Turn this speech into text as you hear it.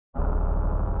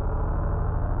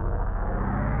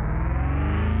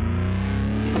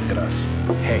us.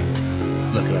 Hey,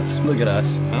 look at us. Look at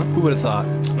us. Huh? Who would have thought?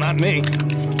 Not me.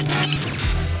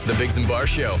 The Biggs and Bar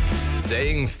Show.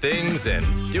 Saying things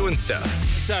and doing stuff.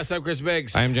 What's up? I'm Chris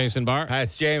Biggs. I'm Jason Barr. Hi,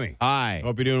 it's Jamie. Hi.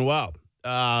 Hope you're doing well.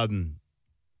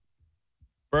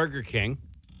 Burger King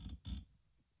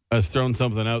has thrown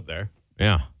something out there.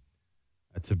 Yeah.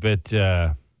 That's a bit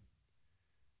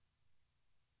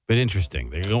interesting.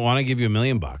 They don't want to give you $1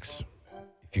 million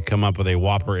if you come up with a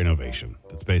Whopper innovation.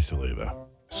 That's basically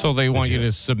So they want you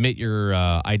to submit your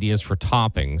ideas for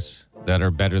toppings that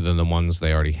are better than the ones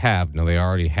they already have. Now, they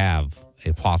already have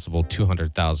a possible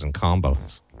 200,000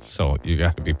 combos. So you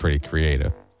got to be pretty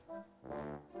creative.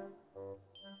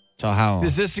 So how?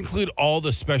 Does this include all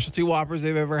the specialty Whoppers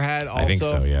they've ever had also? I think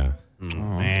so, yeah.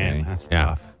 Man, that's Yeah.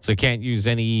 tough. So you can't use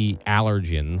any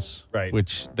allergens, Right.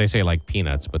 which they say like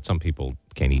peanuts, but some people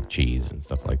can't eat cheese and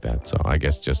stuff like that. So I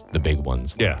guess just the big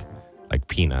ones, like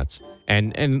peanuts.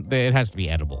 And it has to be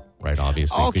edible, right,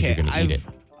 obviously, because you're going to eat it.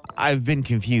 I've been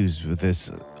confused with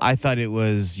this. I thought it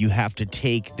was you have to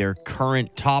take their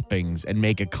current toppings and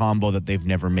make a combo that they've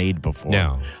never made before.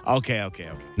 No. Okay.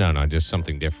 No, just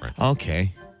something different.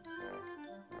 Okay.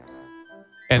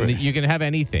 And you can have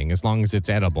anything as long as it's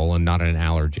edible and not an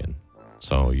allergen.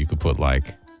 So you could put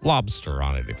like lobster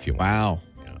on it if you want. Wow.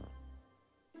 Yeah.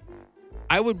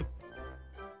 I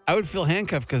would feel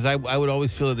handcuffed because I would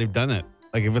always feel that they've done it.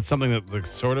 Like if it's something that looks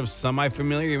sort of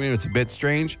semi-familiar, even if it's a bit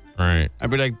strange. Right. I'd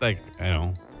be like I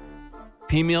don't know,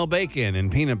 pea meal bacon and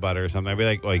peanut butter or something. I'd be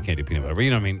like, oh, you can't do peanut butter. But you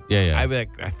know what I mean? Yeah. I'd be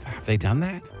like, have they done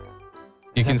that?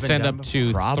 You can Has that send been up done to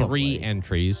before? Probably. 3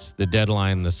 entries. The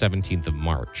deadline, the 17th of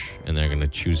March. And they're going to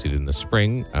choose it in the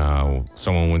spring.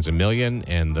 Someone wins $1 million,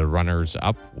 and the runners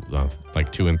up,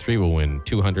 like 2 and 3, will win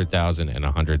 200,000 and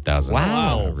 100,000.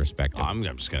 Wow. Oh, Respectively. I'm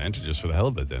just going to enter just for the hell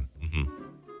of it then. Mm-hmm.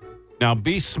 Now,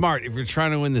 be smart. If you're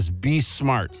trying to win this, be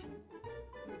smart.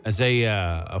 As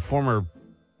a former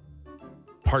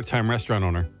part-time restaurant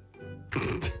owner.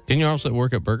 Didn't you also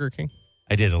work at Burger King?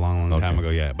 I did a long time ago,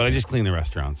 yeah. But I just cleaned the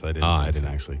restaurants. I didn't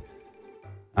actually.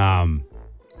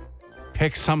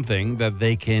 Pick something that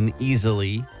they can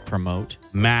easily Promote.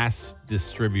 mass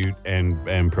distribute and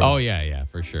promote. Oh, yeah,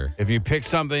 for sure. If you pick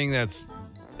something that's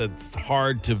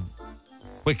hard to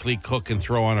quickly cook and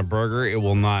throw on a burger, it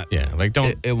will not. Yeah, like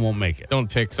It won't make it. Don't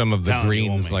pick some of the Telling you, it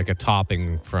won't greens make like a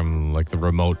topping from like the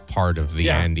remote part of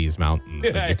the Andes Mountains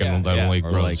that only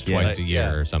Or grows twice a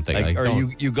year or something. Like, or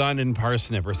don't- Ugandan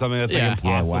parsnip or something that's like Yeah.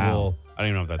 impossible. Yeah, wow. I don't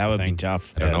even know if that's That a would be thing.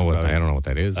 tough. I don't know what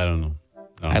that is. I don't know.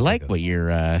 I like what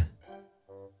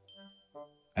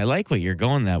you're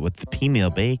going that with the pea meal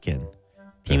bacon.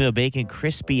 Pea meal bacon,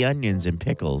 crispy onions and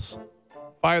pickles.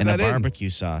 Fire And a that in. barbecue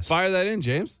sauce. Fire that in,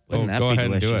 James. Wouldn't that go be ahead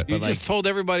and do delicious? it. You But just told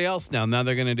everybody else now. Now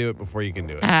they're going to do it before you can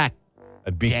do it. Ah,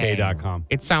 At bk.com.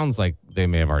 It sounds like they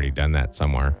may have already done that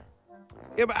somewhere.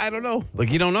 Yeah, but I don't know.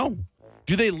 Like, you don't know.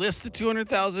 Do they list the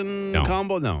 200,000 No.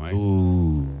 combo? No.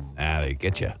 ooh. They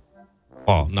get you.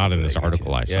 Well, not in this They get article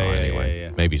you. I saw Yeah, anyway. yeah.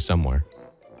 Maybe somewhere.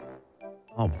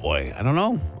 Oh, boy. I don't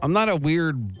know. I'm not a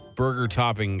weird burger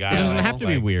topping guy. It doesn't have to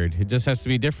be Like, weird. It just has to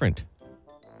be different.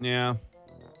 Yeah.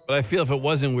 But I feel if it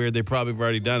wasn't weird, they probably have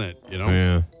already done it, you know?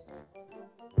 Yeah.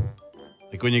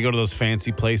 Like when you go to those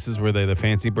fancy places where they're the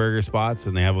fancy burger spots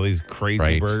and they have all these crazy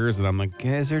Right. burgers, and I'm like,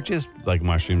 is there just like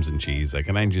mushrooms and cheese? Like,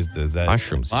 can I just, is that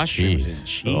Mushrooms and cheese. and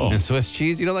cheese. and Swiss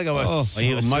cheese? You know, like a you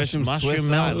have a Swiss mushroom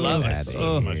melt? I love Yeah, it. that's Swiss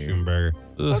easy. mushroom burger.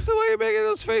 What's the way you're making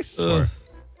those faces for?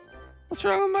 What's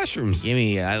wrong with mushrooms?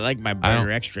 I like my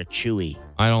burger extra chewy.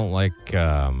 I don't like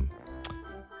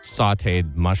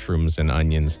sauteed mushrooms and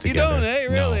onions You together. don't, eh?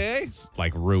 Really, No. eh? It's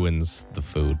like ruins the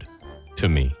food to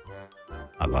me.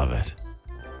 I love it.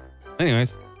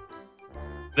 Anyways,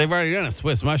 they've already done a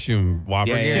Swiss mushroom Whopper.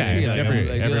 Yeah, guarantee.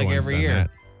 everyone's every done year. that.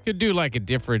 You could do like a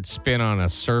different spin on a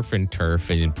surf and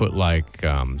turf and you'd put like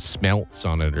smelts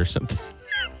on it or something.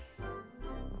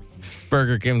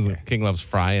 Burger King loves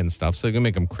fry and stuff, so they can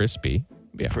make them crispy.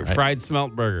 Yeah, right. Fried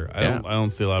smelt burger. I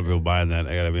don't see a lot of people buying that.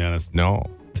 I gotta be honest. No,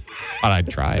 but I'd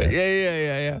try it.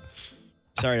 Yeah.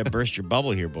 Sorry to burst your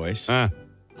bubble here, boys. Ah.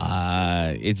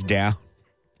 It's down.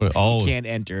 Oh, You can't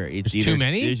enter. It's There's either too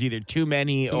many? There's either too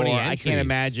many Too or many I can't entries.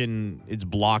 imagine it's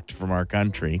blocked from our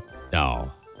country.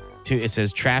 no. It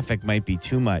says traffic might be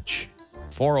too much.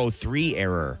 403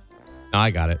 error. No, I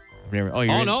got it. You're Oh, in-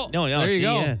 no. no. There you see,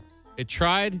 go. yeah. It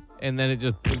tried, and then it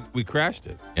just, We crashed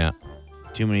it. yeah.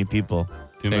 Too many people.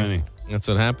 Too See? many. That's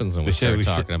what happens when we start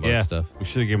talking about stuff. We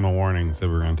should have given them a warning. Said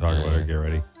we were going to talk about it. Get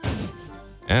ready.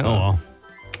 Yeah. Oh, well.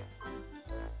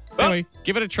 Anyway,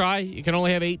 give it a try. You can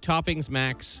only have 8 toppings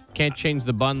max. Can't change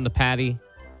the bun, the patty.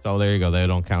 So there you go. They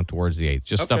don't count towards the 8.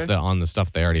 Just Okay. stuff that on the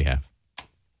stuff they already have.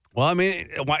 Well, I mean,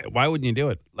 why wouldn't you do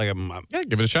it? Like, Yeah,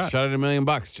 give it a shot. Shot at $1 million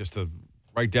just to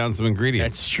write down some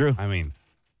ingredients. That's true. I mean,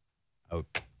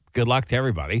 good luck to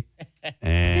everybody.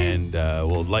 And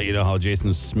we'll let you know how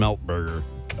Jason's smelt burger.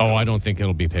 Oh, I don't think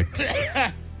it'll be picked.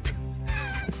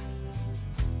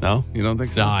 No? You don't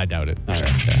think so? No, I doubt it.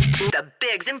 The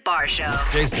Biggs and Bar Show.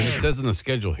 Jason, it says in the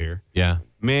schedule here, Yeah.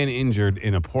 man injured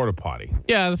in a porta potty.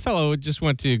 Yeah, the fellow just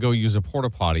went to go use a porta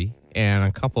potty, and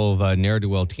a couple of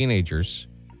ne'er-do-well teenagers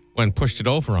went and pushed it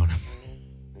over on him.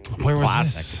 Where was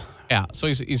Classic. this? Yeah, so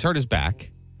he's hurt his back,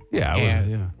 Yeah,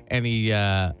 and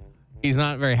he's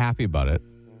not very happy about it.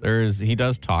 He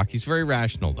does talk. He's very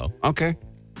rational though. Okay.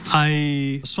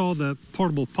 I saw the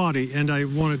portable potty and I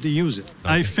wanted to use it.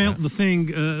 I felt the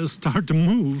thing start to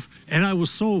move and I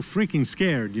was so freaking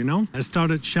scared, you know? I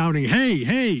started shouting, hey,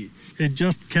 hey! It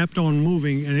just kept on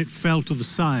moving and it fell to the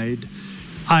side.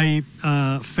 I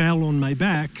fell on my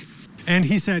back and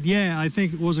he said, yeah, I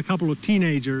think it was a couple of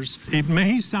teenagers. It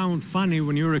may sound funny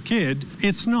when you're a kid.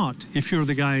 It's not if you're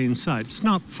the guy inside. It's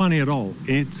not funny at all.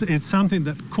 It's something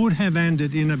that could have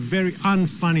ended in a very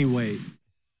unfunny way.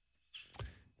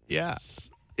 Yeah.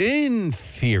 In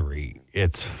theory,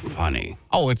 it's funny.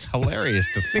 Oh, it's hilarious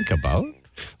to think about.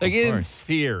 Like, in course.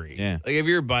 theory. Yeah. Like, if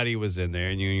your buddy was in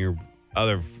there and you and your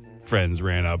other friends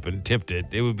ran up and tipped it,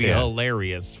 it would be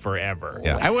hilarious forever.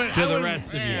 Yeah. To the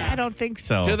rest of you. I don't think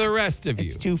so. To the rest of you.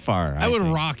 It's too far. I would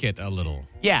think. rock it a little,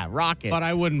 Yeah, rock it. but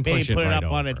I wouldn't Maybe push it put it right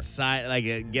up on over. its side,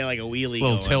 get like a wheelie.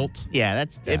 Little going. tilt. Yeah,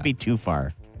 it'd be too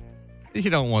far. You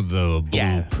don't want the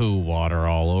blue poo water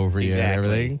all over you and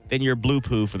everything. Then you're blue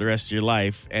poo for the rest of your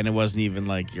life, and it wasn't even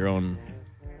like your own.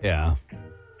 Yeah.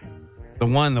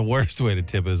 The worst way to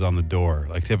tip is on the door.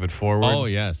 Like, tip it forward. Oh,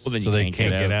 yes. Well, then So you they can't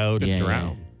can't get out. Yeah, Just yeah.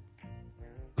 drown.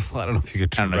 Well, I don't know if you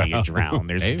could I drown. don't know. You get drowned.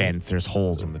 There's Maybe. vents. There's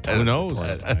holes in the toilet. Who knows?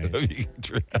 I don't know if you could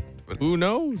drown. But Who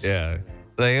knows? yeah.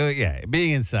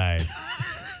 Being inside.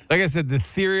 Like I said, the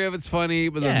theory of it's funny,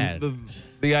 but Yeah.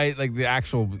 the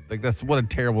actual, like, that's what a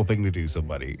terrible thing to do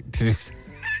somebody.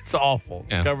 It's awful.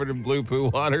 It's Yeah. covered in blue poo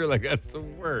water. Like, that's the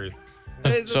worst.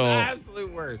 It's So- the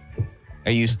absolute worst. I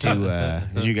used to,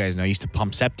 as you guys know, I used to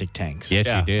pump septic tanks. Yes,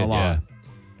 Yeah, you did. a lot. Yeah.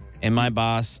 And my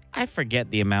boss, I forget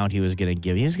the amount he was going to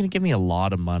give. He was going to give me a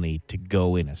lot of money to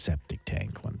go in a septic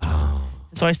tank one time.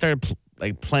 So I started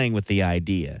playing with the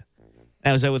idea.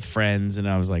 I was out with friends, and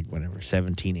I was like, whatever,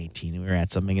 17, 18. And we were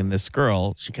at something, and this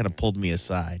girl, she kind of pulled me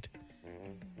aside.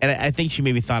 And I think she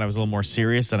maybe thought I was a little more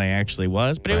serious than I actually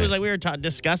was. But it was like we were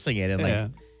discussing it. And Yeah.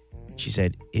 she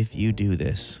said, if you do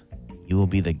this, you will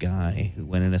be the guy who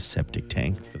went in a septic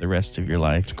tank for the rest of your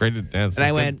life. Great. That's And I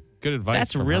good, went, good advice.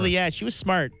 That's from really, her. she was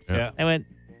smart. Yeah. I went,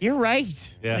 you're right.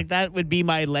 Yeah. Like, that would be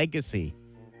my legacy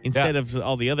instead of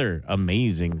all the other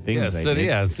amazing things I did.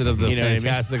 Instead of the You know what I mean?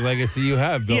 fantastic legacy you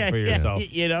have built for yourself.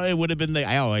 You know, it would have been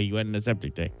you went in a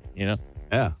septic tank, you know?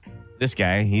 Yeah. This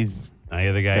guy, he's... Now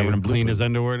you're the guy Covered who in blue cleaned poo. his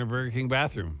underwear in a Burger King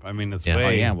bathroom. I mean, it's Yeah. way. Oh,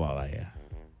 yeah, well, I had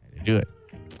to do it.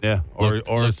 Yeah.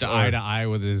 Looked eye to eye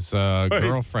with his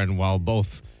girlfriend while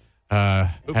both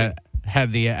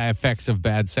had the effects of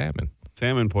bad salmon.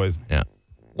 salmon poison. Yeah.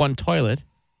 One toilet.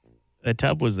 The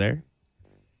tub was there.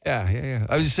 Yeah.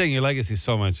 I was just saying your legacy is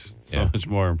so much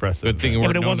more impressive. Good thing you Yeah,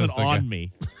 weren't but it known wasn't as the on guy.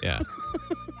 me. Yeah,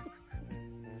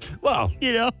 Well,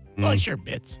 You know? Well, sure,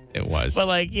 bits. it was.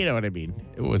 But, you know what I mean?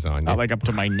 It was on you. Not like up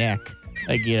to my neck.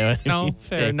 You know what I no, mean?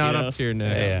 fair. You Not know? up to your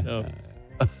neck. yeah. No.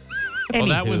 Well,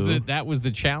 Anywho. that was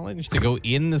the challenge to go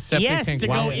in the septic Yes, tank to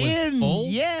while go it was in. full.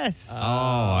 Yes. Oh,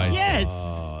 I see.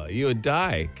 Yes. You would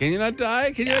die. Can you not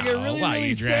die? Can you not get really, Well, really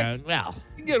you sick? drown. Well,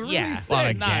 You get really yeah. sick. A lot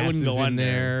of No, I wouldn't gases go in under.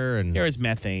 there, and there was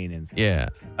methane and stuff. yeah,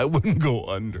 I wouldn't go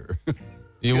under.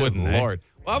 you Good wouldn't. eh? Lord.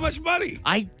 Well, how much money?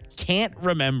 I can't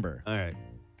remember. All right.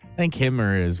 I think him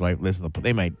or his wife listen to.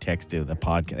 They might text to the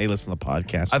podcast. They listen to the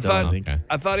podcast. I still, thought think. Okay.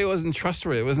 I thought he wasn't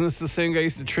trustworthy. Wasn't this the same guy who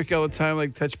used to trick you all the time,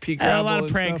 like touch peak A gravel lot of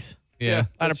and pranks. stuff? Yeah.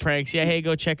 A lot of pranks. Yeah, hey,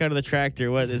 go check out the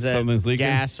tractor. What is that? Something's leaking?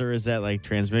 Gas or is that like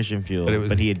transmission fuel? But it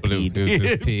was- he had But peed. it was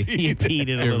just pee. He had peed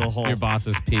in a Your- little hole. Your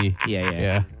boss's pee. Yeah.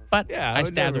 Yeah. But Yeah, I I would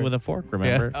stabbed never- him with a fork.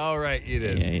 Remember? Oh, right. You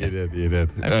did. Yeah, yeah. You did.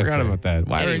 I forgot about that.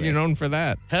 Why Anyway. aren't you known for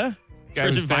that? Huh? Guys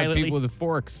who Just stab violently. people with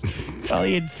forks. Well,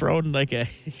 he had thrown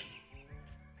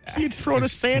he'd thrown a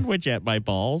sandwich at my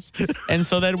balls. And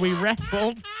so then we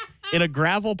wrestled in a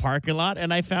gravel parking lot,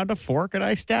 and I found a fork, and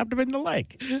I stabbed him in the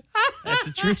leg. That's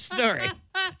a true story.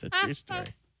 That's a true story.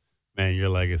 Man, your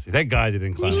legacy. Thank God you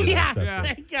didn't climb into that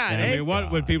septic. Thank God. I mean, what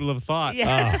would people have thought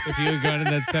Yeah. if you had gone in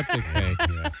that septic tank?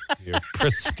 Your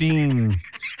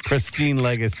pristine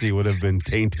legacy would have been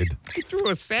tainted. He threw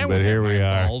a sandwich But here at we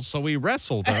my are. balls, so we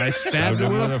wrestled, and I stabbed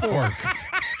him with a fork.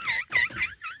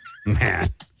 Man.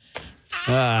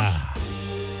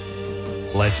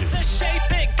 Legend. It's a shape,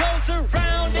 it goes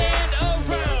around and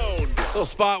around. Little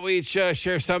spot, we each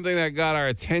share something that got our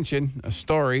attention, a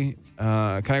story. Can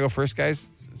I go first, guys?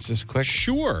 It's just quick.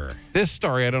 Sure. This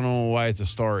story, I don't know why it's a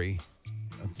story.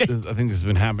 I think this has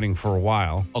been happening for a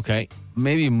while. Okay.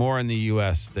 Maybe more in the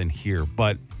U.S. than here.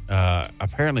 But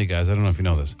apparently, guys, I don't know if you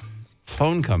know this,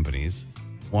 phone companies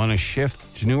want to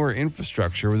shift to newer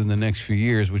infrastructure within the next few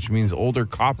years, which means older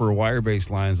copper wire-based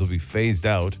lines will be phased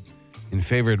out in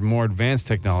favor of more advanced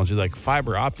technology like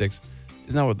fiber optics.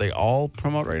 Isn't that what they all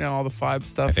promote right now, all the fiber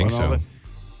stuff? I think so.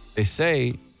 They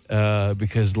say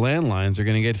because landlines are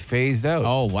going to get phased out.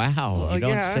 Oh, wow. You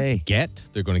don't say.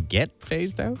 They're going to get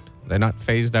phased out? They're not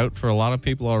phased out for a lot of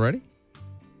people already?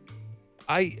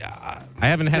 I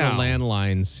haven't had a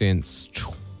landline since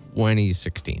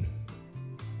 2016.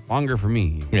 Longer for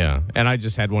me. Yeah. And I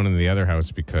just had one in the other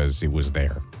house because it was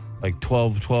there. Like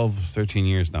 12, 13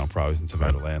 years now probably since I've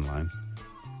had a landline.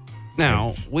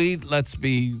 Now, let's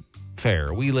be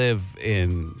fair. We live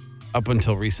up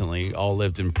until recently, all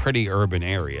lived in pretty urban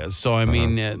areas. So, I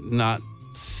mean,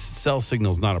 cell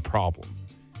signal's not a problem.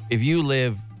 If you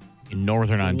live in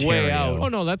Northern Ontario. way out, oh,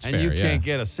 no, that's fair. And you can't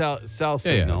get a cell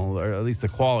signal, or at least a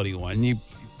quality one, you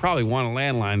probably want a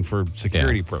landline for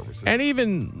security purposes. And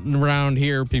even around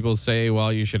here, people say,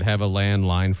 well, you should have a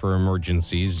landline for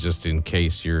emergencies just in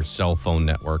case your cell phone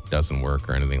network doesn't work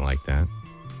or anything like that.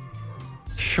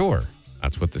 Sure.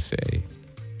 That's what they say.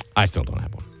 I still don't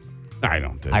have one. I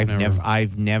don't.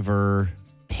 I've never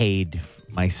paid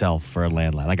myself for a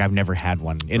landline. Like, I've never had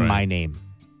one in my name.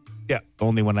 Yeah.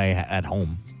 Only when I at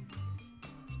home.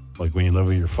 Like when you live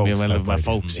with your folks. When I live with my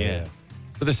folks, yeah.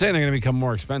 But they're saying they're going to become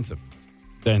more expensive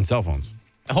than cell phones.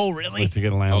 Oh, really? To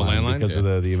get a landline because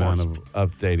of the amount of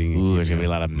updating. Ooh, there's going to be a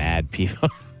lot of mad people.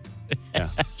 Yeah.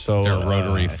 So their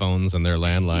rotary phones and their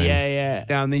landlines. Yeah.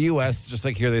 Now in the U.S., just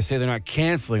like here, they say they're not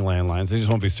canceling landlines. They just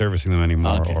won't be servicing them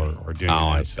anymore or doing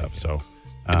that stuff. So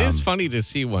it is funny to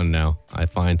see one now, I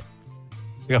find.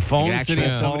 Like a phone Like an sitting in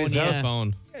actual somebody's phone, house? yeah.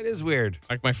 Phone. It is weird.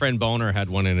 Like my friend Boner had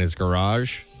one in his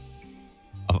garage.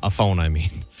 A phone, I mean.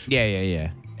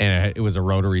 Yeah. And it was a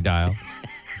rotary dial.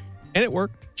 And it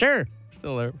worked. Sure.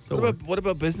 Still there. What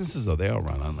about businesses, though? They all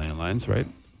run on landlines, right?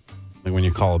 Like when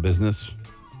you call a business.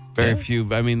 Very few,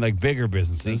 I mean, like bigger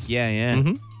businesses. Yeah.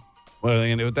 Mm-hmm. What are they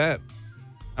going to do with that?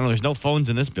 I don't know. There's no phones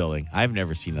in this building. I've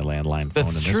never seen a landline phone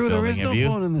in this true. building. There is Have no you?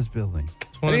 phone in this building.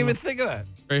 I didn't even think of that.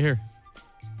 Right here.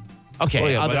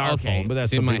 Okay. But our phone, but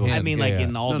that's It's in my hand. I mean, like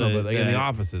in all but like in the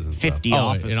offices and 50 stuff.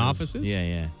 offices. in offices?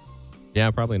 Yeah. Yeah,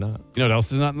 probably not. You know what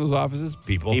else is not in those offices?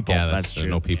 People. Yeah, that's true.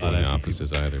 No people in the Not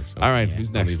offices either. So. All right,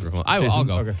 who's next? I'll Jason?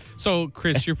 go. Okay. So,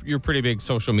 Chris, you're a pretty big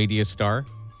social media star.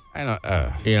 I know.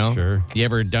 You know, Sure. You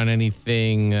ever done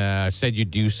anything? Said you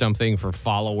do something for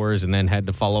followers and then had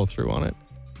to follow through on it?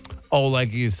 Oh,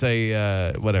 like you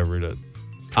say, whatever.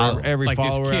 For every like this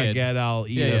follower I kid. get, I'll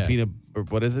eat Yeah, a yeah. peanut. Or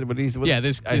what is it? What is?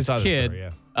 This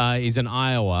kid, he's in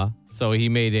Iowa, so he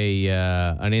made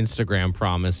an Instagram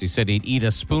promise. He said he'd eat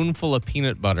a spoonful of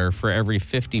peanut butter for every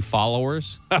 50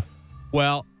 followers.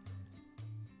 Well,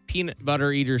 Peanut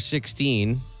Butter Eater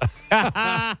 16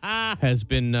 has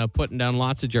been putting down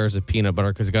lots of jars of peanut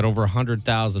butter because he got over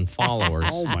 100,000 followers.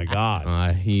 Oh my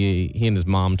God. He and his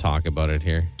mom talk about it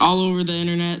here. All over the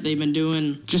internet, they've been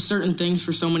doing just certain things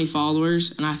for so many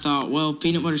followers, and I thought, well,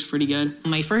 peanut butter's pretty good.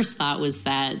 My first thought was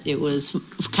that it was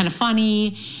kind of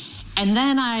funny, and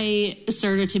then I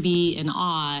started to be in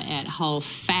awe at how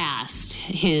fast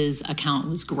his account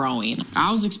was growing. I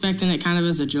was expecting it kind of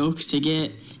as a joke to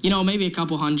get, maybe a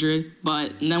couple hundred,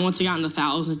 but then once it got in the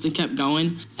thousands, it kept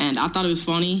going, and I thought it was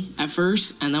funny at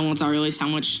first, and then once I realized how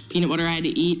much peanut butter I had to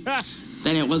eat,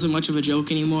 then it wasn't much of a joke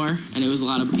anymore, and it was a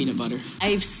lot of peanut butter.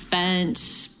 I've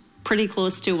spent pretty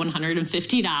close to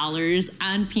 $150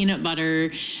 on peanut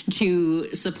butter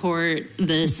to support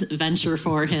this venture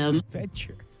for him.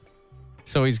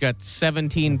 So he's got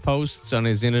 17 posts on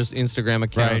his Instagram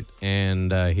account, Right.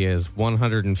 and he has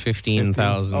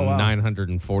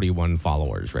 115,941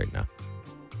 followers right now.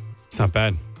 It's not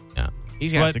bad. Yeah.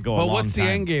 He's going to have to go a long what's the time.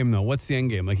 end game, though? What's the end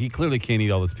game? Like, he clearly can't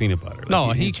eat all this peanut butter. Like,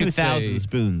 No, He he could 2,000 say,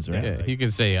 spoons, right? yeah, he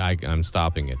could say, I'm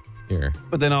stopping it here.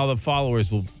 But then all the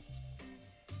followers will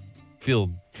feel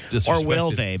disrespected. Or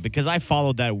will they? Because I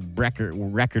followed that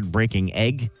record-breaking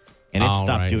egg, and it Oh,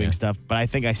 stopped right, doing yeah. stuff. But I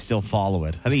think I still follow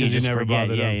it. I think you Because just never forget.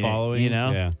 bothered Yeah, unfollowing. you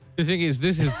know. Yeah. The thing is,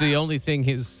 this is the only thing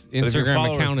his if your Instagram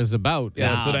followers- account is about.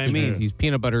 Yeah, that's what I mean. He's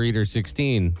Peanut Butter Eater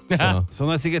 16. So, So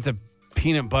unless he gets a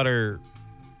peanut butter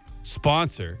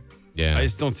sponsor, yeah. I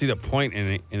just don't see the point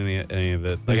in any of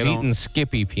it. Like, He's I don't- eating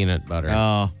Skippy peanut butter.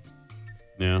 Oh,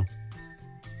 Yeah.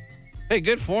 Hey,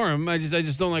 good for him. I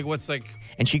just don't like what's like.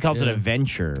 And she calls it a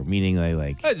venture, meaning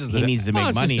he needs to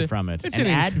make money from it. It's an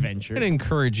adventure. An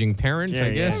encouraging parent,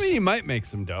 I guess. I mean, he might make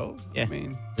some dough. Yeah. I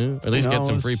mean, at least get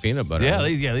some free peanut butter. Yeah, at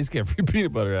least get free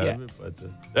peanut butter out of it. But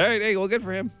all right, hey, well, good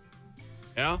for him.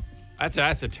 You know,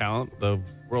 that's a talent the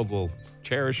world will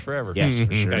cherish forever. Yes,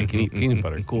 for sure. Guy can eat peanut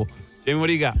butter. Cool. Jamie, what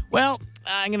do you got? Well,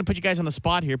 I'm going to put you guys on the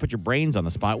spot here. Put your brains on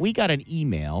the spot. We got an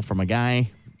email from a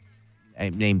guy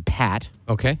named Pat.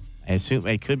 Okay. I assume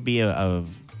it could be a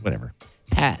whatever.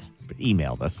 Pat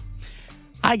emailed us.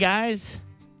 Hi, guys.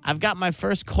 I've got my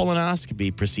first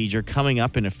colonoscopy procedure coming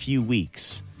up in a few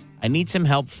weeks. I need some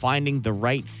help finding the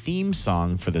right theme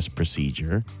song for this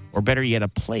procedure, or better yet, a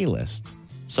playlist.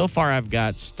 So far, I've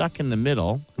got Stuck in the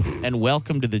Middle and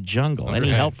Welcome to the Jungle. Okay.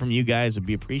 Any help from you guys would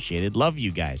be appreciated. Love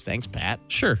you guys. Thanks, Pat.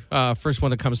 Sure. First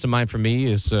one that comes to mind for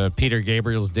me is Peter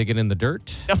Gabriel's Digging in the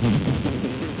Dirt.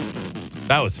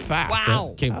 That was fast.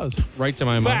 Wow. Came right to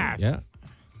my mind. Yeah.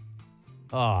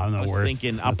 Oh, I'm the worst. I was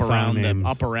thinking up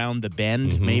around the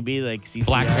bend, maybe like CCR.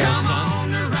 Black Hole Come Sun. on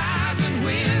the rising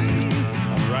wind.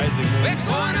 Rising We're wind.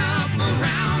 going up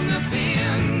around the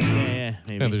bend. Yeah,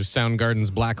 maybe. Yeah, there's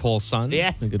Soundgarden's Black Hole Sun.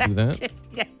 Yes. We could do that.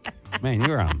 Man, you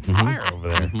were on fire over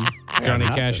there. Johnny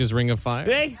Cash's Ring of Fire.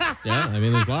 Yeah, I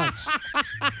mean, there's lots.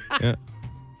 Yeah.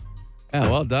 Yeah,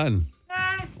 well done.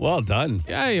 Well done.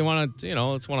 Yeah, you want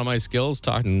to, it's one of my skills,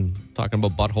 talking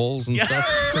about buttholes and stuff.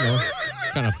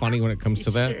 Kind of funny when it comes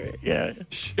to that. Sure, yeah.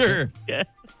 Sure. Yeah.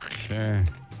 Sure.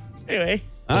 Anyway.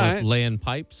 So All right. laying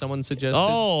pipe, someone suggested.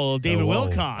 Oh, David whoa,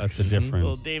 Wilcox. that's a different-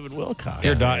 Little David Wilcox.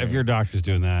 If your doctor's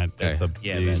doing that, that's Okay.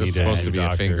 Yeah, you that's need It's a supposed to new be a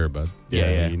doctor. finger, but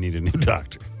Yeah. You need a new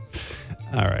doctor.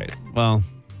 All right. Well,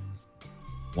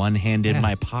 One hand in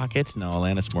my pocket. No,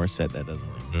 Alanis Morissette, that doesn't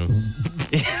work.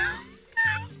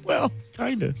 Well,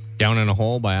 kind of. Down in a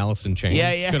Hole by Allison Chain.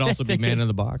 Yeah. Could also be Man in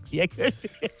the Box. Yeah, good. is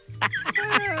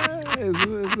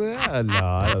that? No,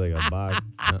 I don't think a box.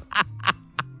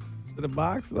 Is it a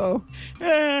box though?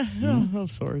 All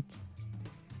sorts.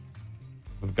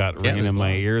 I've got Yeah, rain in there's my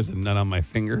lots. ears and none on my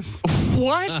fingers.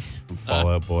 What? Fall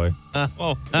Out Boy.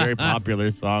 Oh, very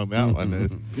popular song, that one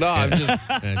is. No, I'm just.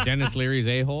 Dennis Leary's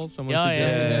A-Hole. Someone Yeah,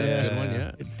 suggested that. That's a yeah, good one.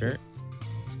 yeah. Yeah. Sure.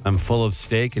 I'm full of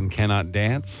steak and cannot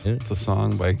dance. Yeah. It's a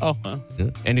song by. Oh, huh.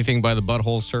 Anything by the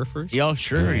Butthole Surfers? Yeah,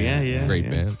 sure. Yeah. Great yeah.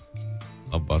 band.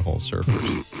 Love Butthole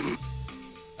Surfers.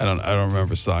 I don't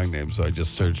remember song names, so I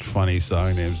just searched funny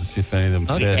song names to see if any of them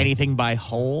fit. Anything by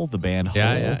Hole, the band Hole.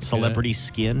 Yeah. Celebrity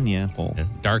Skin, Hole. Yeah.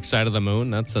 Dark Side of the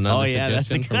Moon. That's another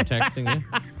suggestion from texting.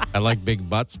 Yeah. I like Big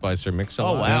Butts by Sir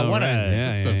Mix-a-Lot. Oh, wow. What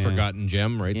It's a forgotten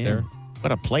gem right there.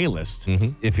 What a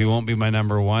playlist. If you won't be my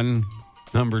number one,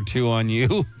 number two on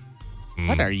you.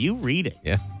 What are you reading?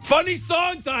 Yeah. Funny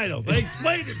song titles. I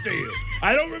explained it to you.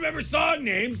 I don't remember song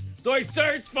names, so I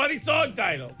searched funny song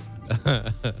titles.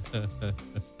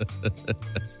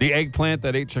 The eggplant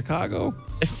that ate Chicago.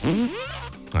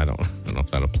 I don't know if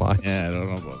that applies. Yeah, I don't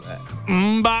know about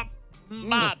that. Bop.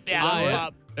 Bop, yeah,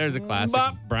 bop. There's a classic.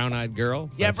 Bop. Brown-Eyed Girl.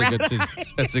 Yeah,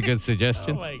 That's a good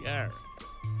suggestion. Oh, my God.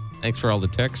 Thanks for all the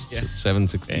texts at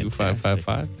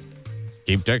 762-555.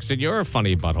 Keep texting your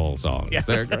funny butthole songs. Yeah.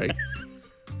 They're great.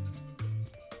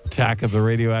 Attack of the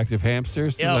radioactive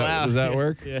hamsters. Yeah, wow. Does that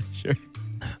work? Yeah, sure.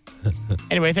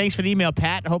 Anyway, thanks for the email,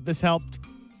 Pat. Hope this helped.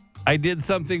 I did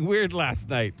something weird last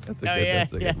night. That's a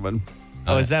good one.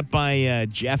 Oh, is that by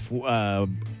Jeff?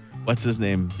 What's his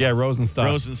name? Yeah, Rosenstock.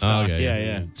 Rosenstock.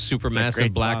 Yeah. Supermassive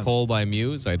great Black song. Hole by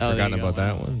Muse. I'd Oh, there forgotten you go. about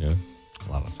that one. Yeah.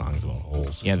 A lot of songs about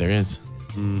holes. Yeah, there is.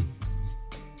 All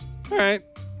right.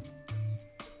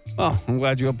 Well, I'm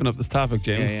glad you opened up this topic,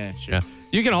 Jamie. Yeah, sure. Yeah.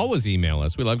 You can always email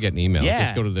us. We love getting emails. Yeah,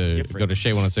 Just go to it's different.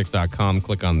 shay106.com,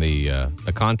 click on the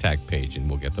contact page, and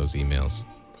we'll get those emails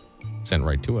sent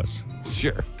right to us.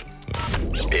 Sure.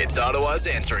 It's Ottawa's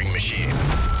answering machine.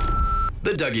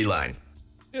 The Dougie Line.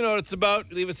 You know what it's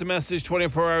about. Leave us a message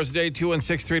 24 hours a day,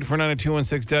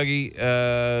 216-349-216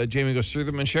 Dougie. Jamie goes through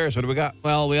them and shares. What do we got?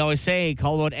 Well, we always say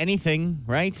call about anything,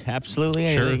 right? Absolutely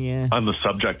Sure. anything. Yeah. On the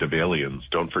subject of aliens,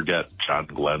 don't forget John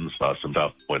Glenn saw some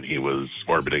stuff when he was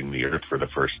orbiting the Earth for the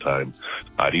first time.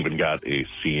 It even got a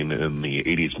scene in the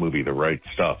 80s movie The Right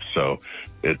Stuff. So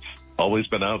it's always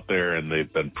been out there, and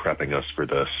they've been prepping us for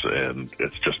this, and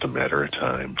it's just a matter of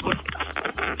time.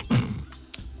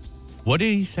 What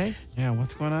did he say? Yeah,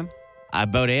 what's going on?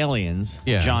 About aliens.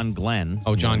 Yeah. John Glenn.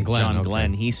 Oh, John Glenn, John okay.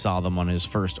 Glenn. He saw them on his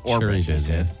first Sure orbit. he did,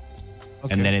 said.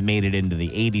 Okay. And then it made it into the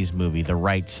 80s movie, The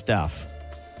Right Stuff.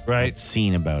 Right.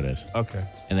 Scene about it. Okay.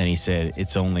 And then he said,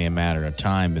 it's only a matter of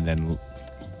time, and then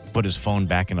put his phone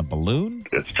back in a balloon.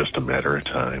 It's just a matter of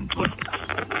time.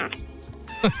 I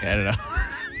don't know.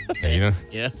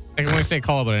 Yeah. Like when we say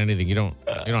call about anything, you don't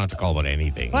have to call about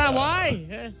anything. Well, why?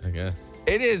 I guess.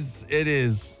 It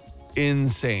is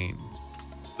insane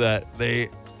that the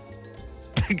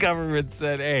government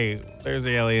said, "Hey, there's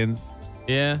aliens.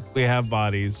 Yeah. We have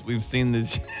bodies. We've seen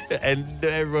this," and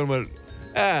everyone went,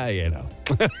 Yeah.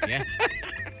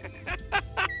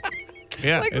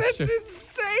 Yeah. like it's that's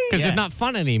insane. Because it's not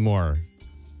fun anymore.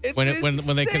 It's When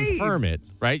they insane. confirm it,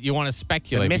 right? You want to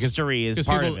speculate. The mystery is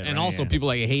part people, of it, and right? also Yeah. people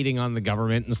like hating on the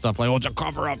government and stuff like, "Oh, it's a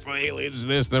cover up for aliens."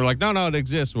 This, they're like, "No, it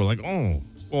exists." We're like, "Oh,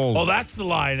 well, Oh, that's the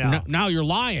lie now. now you're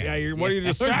lying." Yeah, what are you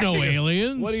There's distracting no us?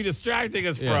 aliens. What are you distracting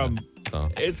us Yeah. from? So.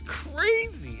 It's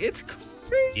crazy. It's crazy.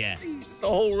 Yeah. The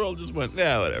whole world just went,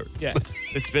 yeah, whatever. Yeah.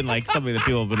 It's been like something that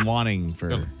people have been wanting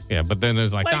for. Yeah, but then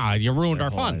there's like, you ruined our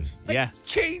whole fun. lives. Yeah.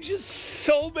 Changes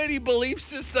so many belief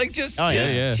systems. Like just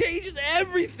changes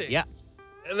everything. Yeah.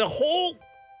 And the whole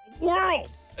world.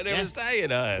 And it was that,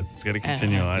 it's going to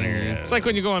continue on here. It's like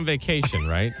when you go on vacation,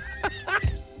 right?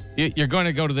 You're going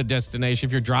to go to the destination.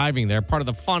 If you're driving there, part of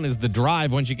the fun is the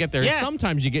drive once you get there. Yeah.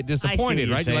 Sometimes you get disappointed,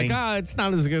 you're right? You're like, saying. it's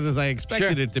not as good as I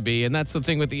expected it to be. And that's the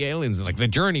thing with the aliens. It's like the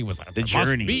journey was like, The there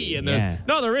journey, must be. And yeah.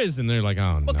 no, there is. And they're like,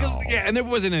 oh, Well, 'cause- no. Yeah, and there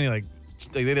wasn't any like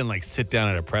they didn't like sit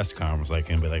down at a press conference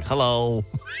and be like, hello,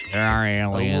 There are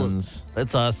aliens.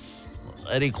 it's us.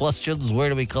 Any questions? Where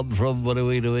do we come from? What are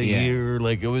we doing here?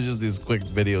 Like it was just these quick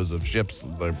videos of ships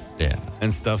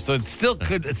and stuff. So it's still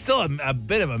a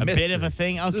bit of a mystery. bit of a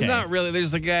thing? Okay. It's not really.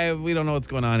 There's a guy. We don't know what's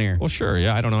going on here. Well, sure.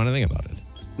 Yeah, I don't know anything about it.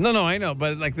 No, I know,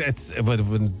 but like that's. But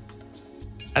when,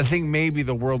 I think maybe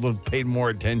the world would have paid more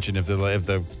attention if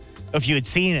If you had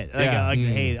seen it.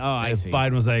 Hey, I if see.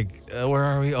 Biden was like, where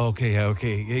are we? Oh, okay.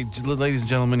 Hey, ladies and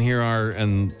gentlemen, here are,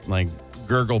 and like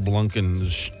gurgle blunk and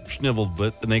sniveled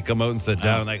bit, and they come out and sit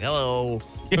down like, hello.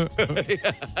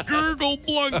 Gurgle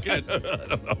blunket.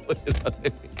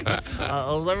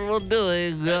 How's everyone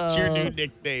doing? That's your new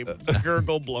nickname.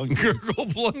 Gurgle blunk. Gurgle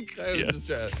blunk. I was just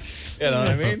trying, you know what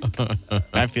I mean?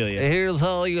 I feel you. Here's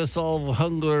how you solve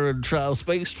hunger and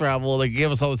space travel. They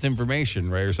give us all this information,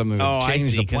 right, or something that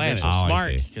change the planet. So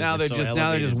smart. Now they're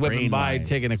just whipping by,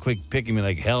 taking a quick pick, and be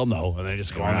like, hell no, and they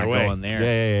just go on their way. Going there.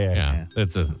 Yeah.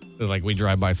 It's like we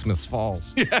drive by Smith's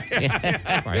Falls.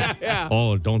 Right? Yeah.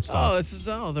 Oh, don't stop. Oh, this is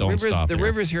the Don't rivers. stop The here.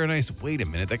 rivers here are nice. Wait a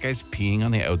minute, that guy's peeing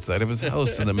on the outside of his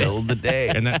house in the middle of the day.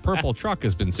 And that purple truck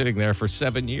has been sitting there for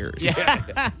 7 years.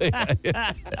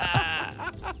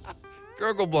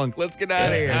 Gurgle blunk. Let's get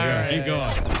out of here. All right. Keep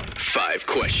going. 5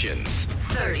 questions.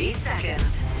 30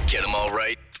 seconds. Get them all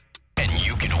right, and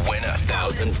you could win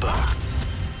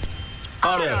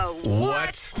 $1,000.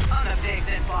 What? On the Biggs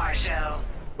and Bar Show.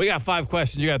 We got 5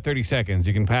 questions. You got 30 seconds.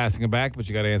 You can pass and go back, but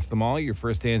you got to answer them all. Your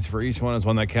first answer for each one is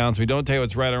one that counts. We don't tell you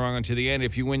what's right or wrong until the end.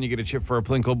 If you win, you get a chip for a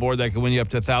Plinko board that can win you up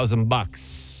to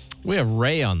 $1,000. We have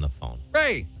Ray on the phone.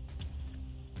 Ray.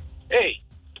 Hey.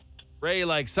 Ray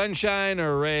like sunshine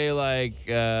or Ray like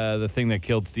the thing that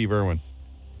killed Steve Irwin?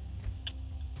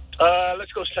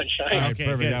 Let's go sunshine. Okay,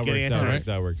 perfect. good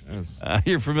That works.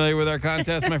 You're familiar with our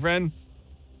contest, my friend?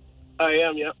 I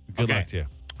am, yeah. Good luck to you.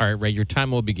 All right, Ray, your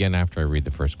time will begin after I read the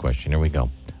first question. Here we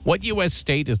go. What U.S.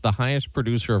 state is the highest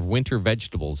producer of winter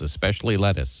vegetables, especially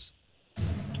lettuce?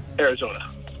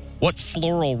 Arizona. What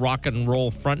floral rock and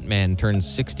roll frontman turns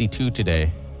 62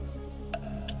 today?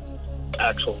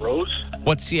 Axl Rose.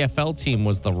 What CFL team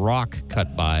was The Rock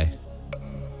cut by?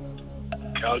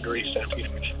 Calgary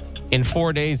Stampeders. In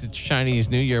 4 days, it's Chinese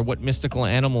New Year. What mystical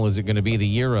animal is it going to be the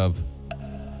year of?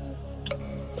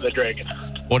 The Dragon.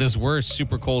 What is worse,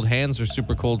 super cold hands or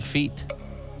super cold feet?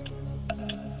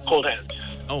 Cold hands.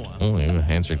 Oh, you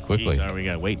answered quickly. Geez, we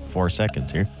got to wait 4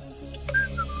 seconds here.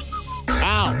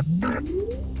 Ow!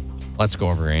 Let's go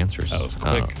over your answers. That was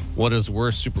quick. What is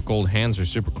worse, super cold hands or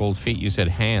super cold feet? You said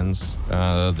hands.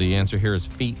 The answer here is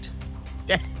feet.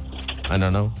 I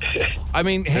don't know. I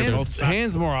mean,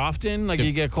 hands more often. Like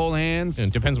you get cold hands.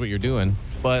 It depends what you're doing.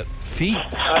 But feet.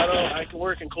 I don't know. I can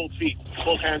work in cold feet.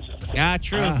 Cold hands. Yeah,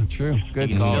 true. True. Good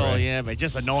You can call. still, Ray. yeah, but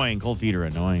just annoying. Cold feet are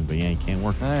annoying, but yeah, you can't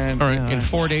work. All right. In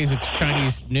 4 days, it's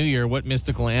Chinese New Year. What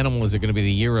mystical animal is it going to be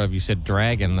the year of? You said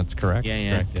dragon. That's correct.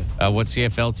 Yeah. What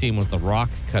CFL team was The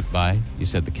Rock cut by? You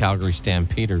said the Calgary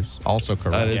Stampeders. Also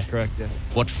correct. That is correct, yeah.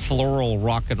 What floral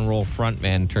rock and roll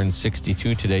frontman turned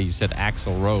 62 today? You said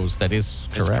Axl Rose. That is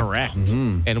correct. That's correct.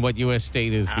 Mm-hmm. And what U.S.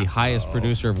 state is the highest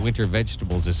producer of winter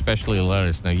vegetables, especially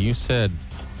lettuce? Now, you said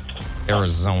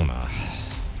Arizona.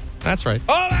 That's right.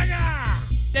 Oh, my God!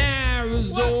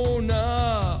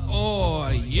 Arizona.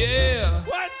 Oh, yeah.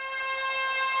 What?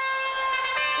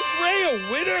 Is Ray a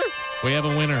winner? We have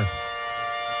a winner.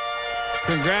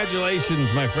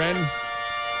 Congratulations, my friend.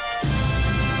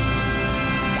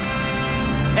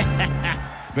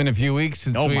 It's been a few weeks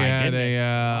since we had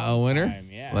a winner. Time,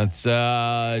 yeah. Let's,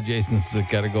 Jason's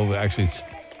got to go actually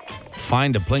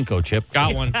find a Plinko chip.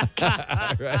 Got one.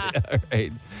 All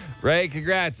right. Ray,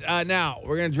 congrats. Now,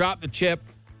 we're going to drop the chip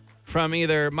from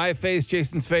either my face,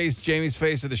 Jason's face, Jamie's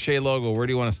face, or the Shea logo. Where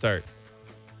do you want to start?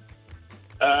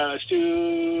 Let's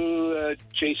do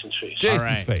Jason's face.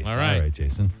 Jason's face. All right,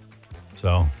 Jason.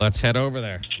 So let's head over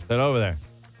there. head over there.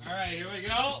 All right, here we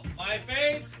go. My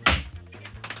face.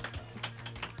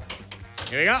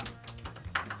 Here we go.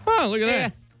 Oh, look at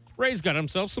that. Ray's got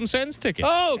himself some Sens tickets.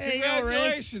 Oh, There you go,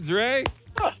 congratulations, Ray.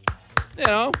 You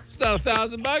know, it's not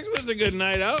 $1,000, but it's a good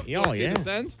night out. Oh, You wanna see yeah. the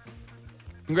Sens?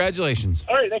 Congratulations.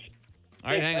 All right, thank you.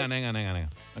 All right, hang on.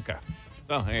 Okay.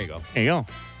 Oh, there you go. There you go.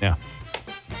 Yeah.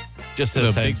 Just The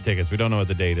the Sens tickets. We don't know what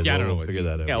the date is. Yeah, I don't We'll know what figure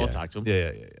that out. Yeah, we'll talk to him.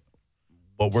 Yeah.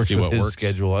 What works See with what his works.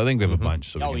 schedule? I think we have a bunch,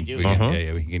 so Oh, we we can,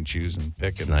 do. we can choose and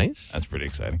pick. That's and nice. That's pretty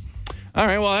exciting. All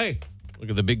right, well, hey. Look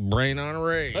at the big brain on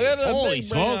Ray. Look at the Holy big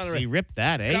brain on smokes, Ray. he ripped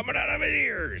that, eh? Coming out of his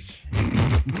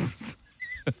ears.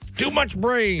 Too much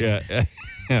brain.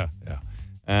 Yeah.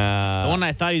 The one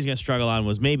I thought he was going to struggle on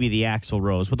was maybe the Axl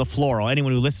Rose with the floral.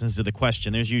 Anyone who listens to the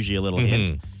question, there's usually a little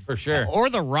hint. For sure. Or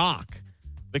the Rock,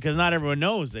 because not everyone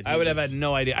knows that. I would have had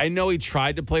no idea. I know he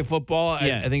tried to play football.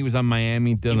 Yeah. I think he was on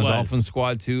Miami, on the was. Dolphin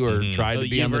squad too, or tried Oh, to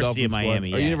be on the University Dolphin of Miami,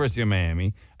 squad. Or yeah. University of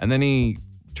Miami. And then he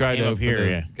tried Came to up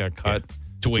here, got cut.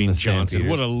 in Dwayne the St. Johnson. Peters.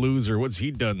 What a loser. What's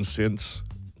he done since?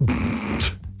 Could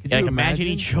Yeah, you like imagine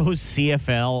he chose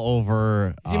CFL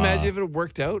over. Can you imagine if it had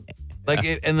worked out? Like,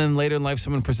 and then later in life,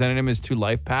 someone presented him as two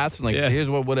life paths. And like, Yeah. here's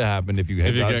what would have happened if you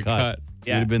had got cut.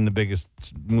 Yeah. You'd have been the biggest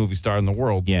movie star in the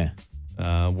world. Yeah.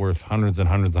 Worth hundreds and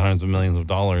hundreds and hundreds of millions of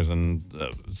dollars and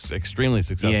extremely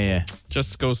successful. Yeah.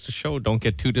 Just goes to show, don't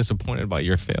get too disappointed by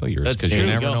your failures. That's because true. you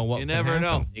never Go. know what You can never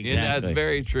know. happen. Exactly. That's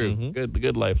very true.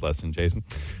 Good life lesson, Jason.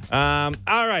 All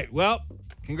right. Well,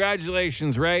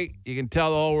 congratulations, Ray. You can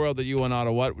tell the whole world that you won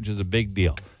Ottawa, which is a big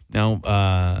deal.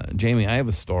 Now, Jamie, I have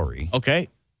a story Okay.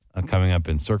 coming up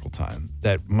in Circle Time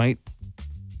that might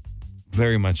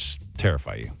very much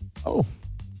terrify you. Oh.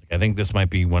 I think this might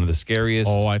be one of the scariest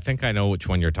Oh, I think I know which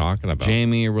one you're talking about.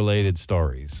 Jamie-related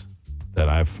stories that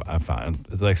I've found.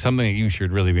 It's like something that you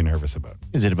should really be nervous about.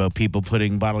 Is it about people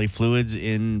putting bodily fluids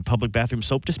in public bathroom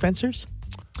soap dispensers?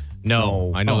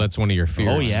 No, I know that's one of your fears.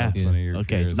 Oh, yeah. That's one of your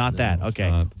Okay, fears. it's not that. No, it's Okay.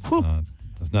 not. It's not.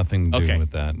 There's nothing to do Okay.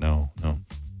 with that. No.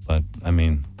 But, I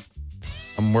mean,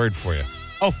 I'm worried for you.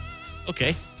 Oh,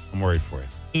 okay. I'm worried for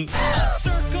you. A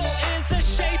circle is a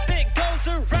shape, it goes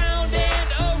around and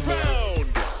around.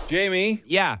 Jamie,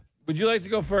 Yeah, would you like to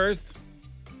go first?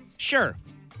 sure.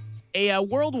 A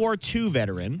World War II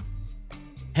veteran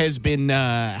has been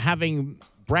having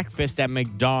breakfast at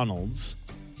McDonald's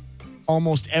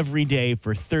almost every day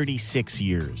for 36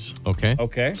 years. Okay.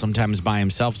 Okay. Sometimes by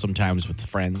himself, sometimes with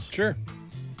friends. Sure.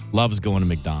 Loves going to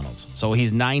McDonald's. So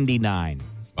he's 99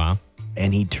 Wow.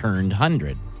 and he turned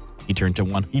 100. He turned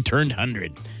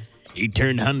 100. He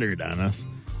turned 100 on us.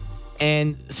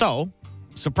 And so,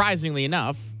 surprisingly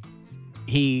enough,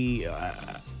 he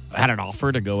had an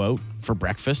offer to go out for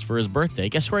breakfast for his birthday.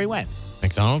 Guess where he went?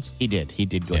 McDonald's? He did. He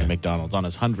did go Yeah. to McDonald's on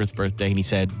his 100th birthday, and he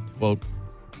said, quote,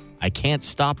 I can't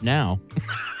stop now.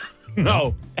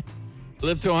 No.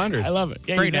 Live to 100. I love it.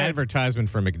 Yeah, Great he's had- advertisement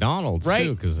for McDonald's, Right.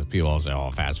 too, because people all say,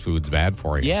 oh, fast food's bad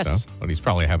for you Yes. and stuff. But he's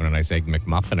probably having a nice Egg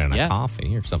McMuffin and Yeah. a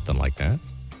coffee or something like that.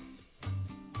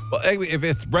 Well, if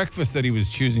it's breakfast that he was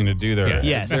choosing to do there, Yeah.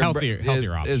 Yes. The healthier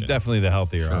option. It's definitely the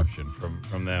healthier Sure. option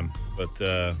from them.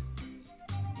 But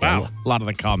Wow. A lot of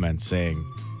the comments saying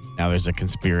now there's a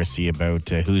conspiracy about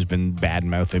who's been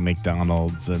bad-mouthing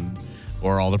McDonald's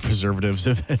or all the preservatives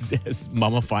has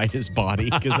mummified his body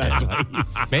because that's why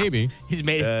Maybe. he's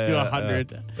made it to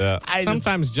 100. yeah.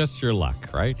 Sometimes just your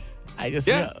luck, right?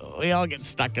 We all get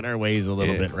stuck in our ways a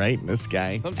little bit, right? This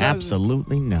guy, Sometimes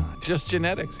absolutely not. just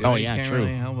genetics. Oh, you yeah, can't true.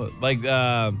 really help it. Like,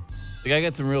 I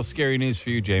got some real scary news for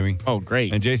you, Jamie. Oh,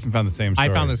 great. And Jason found the same story.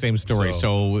 I found the same story,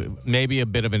 so maybe a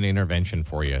bit of an intervention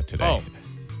for you today. Oh.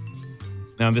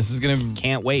 Now, this is going to...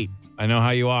 Can't wait. I know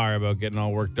how you are about getting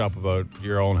all worked up about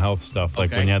your own health stuff. Like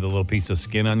when you had the little piece of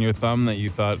skin on your thumb that you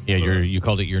thought... Yeah, you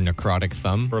called it your necrotic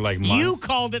thumb. For like months. You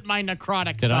called it my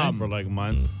necrotic Did I? thumb. For like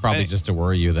months. Probably just to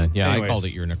worry you then. Yeah, Anyways. I called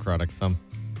it your necrotic thumb.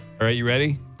 All right, you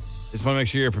ready? Just want to make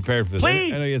sure you're prepared for this.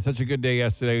 Please. I know you had such a good day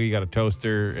yesterday. You got a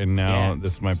toaster, and now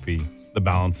this might be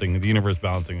the universe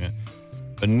balancing it.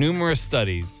 But numerous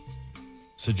studies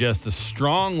suggest a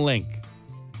strong link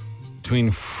between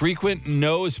frequent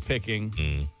nose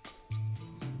picking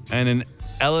and an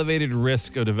elevated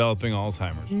risk of developing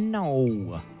Alzheimer's.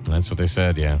 No. That's what they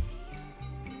said, yeah.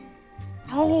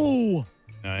 Oh.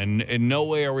 And in no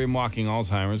way are we mocking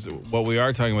Alzheimer's. What we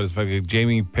are talking about is the fact that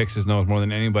Jamie picks his nose more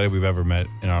than anybody we've ever met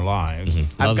in our lives.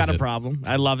 Mm-hmm. I've got a problem.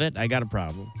 I love it. I got a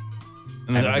problem.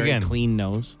 And I have a very again, clean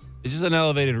nose. It's just an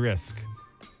elevated risk.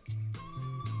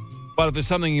 But if there's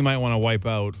something you might want to wipe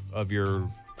out of your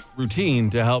routine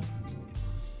to help,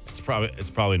 it's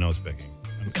probably nose picking.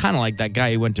 I'm kind of like that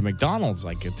guy who went to McDonald's.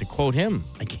 Like, to quote him,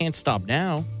 I can't stop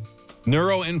now.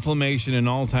 Neuroinflammation in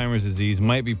Alzheimer's disease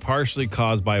might be partially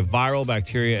caused by viral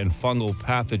bacteria and fungal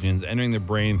pathogens entering the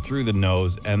brain through the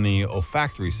nose and the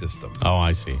olfactory system. Oh,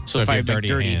 I see. So if I have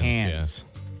dirty hands.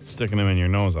 Sticking them in your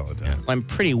nose all the time. Well, I'm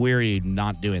pretty weary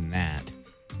not doing that.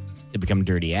 They become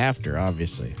dirty after,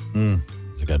 obviously.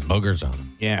 They got boogers on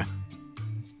them. Yeah.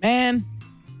 Man.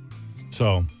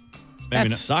 So, maybe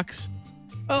that sucks.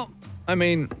 Well, I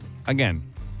mean, again,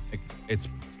 it's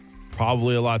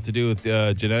probably a lot to do with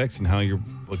genetics and how I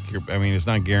mean, it's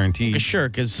not guaranteed. Sure,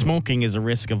 because smoking is a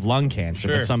risk of lung cancer,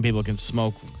 Sure. but some people can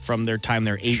smoke from their time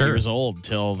they're 8 years old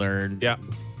till they're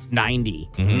 90.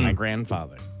 My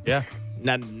grandfather. Yeah.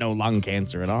 No lung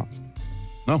cancer at all.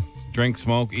 No. Drink,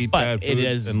 smoke, eat bad food,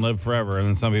 and live forever. And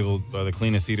then some people are the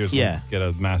cleanest eaters will get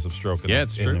a massive stroke in their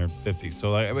 50s.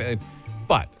 So, like, I mean,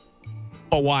 but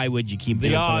why would you keep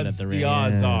doing something at the rate? The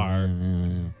odds are,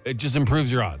 it just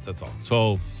improves your odds, that's all.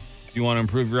 So, if you want to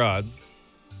improve your odds,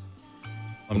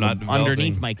 I'm not developing.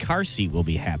 Underneath my car seat will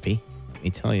be happy, let me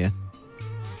tell you.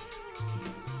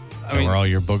 Is that where all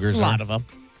your boogers are? A lot of them.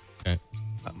 Okay.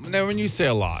 Now, when you say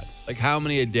a lot, like how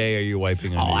many a day are you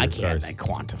wiping under your I cars? can't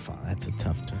quantify. That's a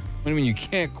tough time. What do you mean you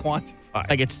can't quantify?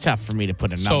 Like, it's tough for me to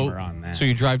put a number on that. So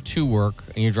you drive to work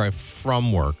and you drive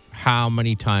from work. How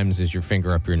many times is your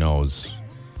finger up your nose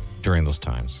during those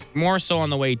times? More so on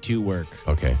the way to work.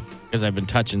 Okay. Because I've been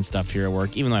touching stuff here at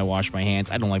work. Even though I wash my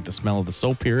hands, I don't like the smell of the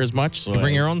soap here as much. So You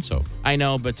bring your own soap. I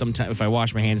know, but sometimes if I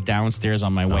wash my hands downstairs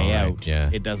on my way out,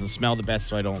 it doesn't smell the best,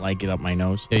 so I don't like it up my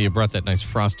nose. Yeah, you brought that nice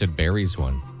frosted berries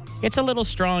one. It's a little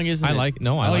strong, isn't it? I like you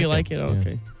it. like it? Yeah.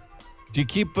 Okay. Do you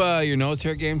keep your nose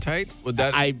hair game tight? Would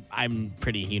that? I'm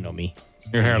pretty, you know me.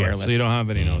 You're hairless, so you don't have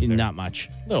any nose hair. Not much.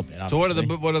 A little bit, So what are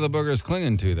the boogers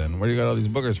clinging to then? Where do you got all these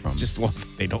boogers from? Just, well,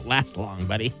 they don't last long,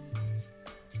 buddy.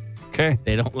 Okay.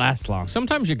 They don't last long.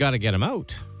 Sometimes you got to get them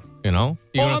out. You know?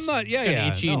 You I'm not. Yeah, got yeah.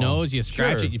 an itchy nose, you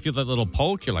scratch it, you feel that little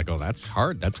poke, you're like, oh, that's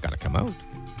hard. That's got to come out.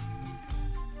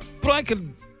 But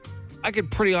I could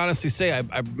pretty honestly say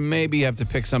I maybe have to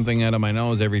pick something out of my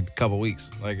nose every couple weeks.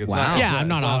 Like, it's not. Yeah, I'm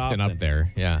not often up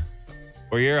there. Yeah.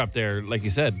 Or you're up there, like you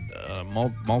said,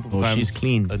 multiple Well, times. she's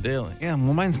clean. A day. Yeah,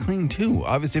 well, mine's clean too.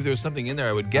 Obviously, if there was something in there,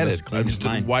 I would get it. clean as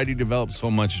mine. Why do you develop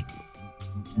so much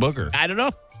booger? I don't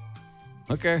know.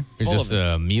 Okay. You're just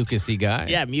a mucusy guy.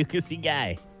 Yeah, mucusy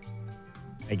guy.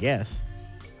 I guess.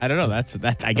 I don't know.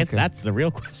 I guess that's the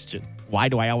real question. Why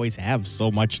do I always have so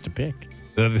much to pick?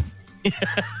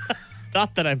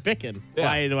 Not that I'm picking. Yeah,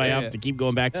 Why do I have to keep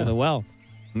going back to the well?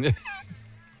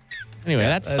 Anyway,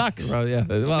 that sucks. Well, yeah.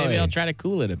 Well, Maybe I'll try to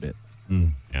cool it a bit.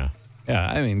 Yeah.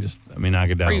 Yeah, knock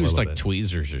it down Or a use little like bit.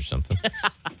 tweezers or something.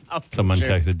 Someone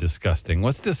texted disgusting.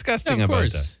 What's disgusting Yeah, of about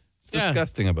course. that? What's Yeah.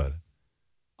 disgusting about it?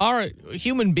 All right.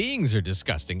 Human beings are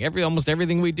disgusting. Almost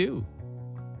everything we do.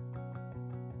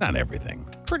 Not everything.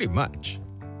 Pretty much.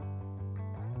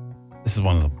 This is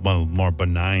one of the more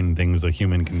benign things a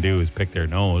human can do is pick their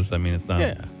nose. I mean, it's not.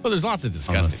 Yeah. Well, there's lots of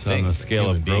disgusting on things. the scale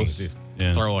Human of gross. beings.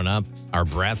 Yeah. Throwing up our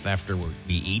breath after we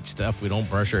eat stuff. We don't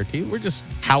brush our teeth. We're just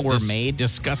How we're made.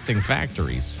 Disgusting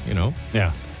factories, you know?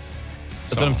 Yeah.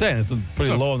 That's what I'm saying. It's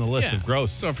pretty low on the list of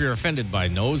gross. So if you're offended by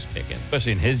nose picking,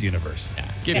 especially in his universe,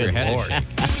 give your head a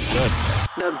shake.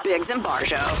 The Biggs and Bar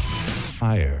Show.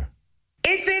 Higher.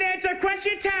 Instant answer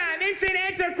question time. Instant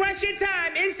answer question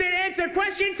time. Instant answer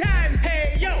question time.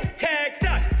 Hey, yo, text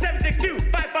us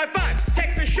 762-555.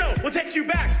 Text the show. We'll text you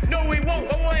back. No, we won't,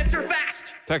 but we'll answer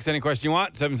fast. Text any question you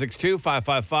want,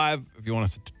 762-555. If you want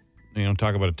us to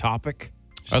talk about a topic.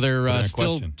 Are there put in a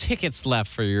still question. tickets left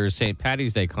for your St.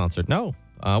 Patty's Day concert? No.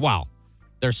 Wow.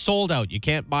 They're sold out. You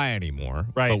can't buy anymore.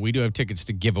 Right. But we do have tickets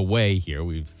to give away here.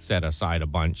 We've set aside a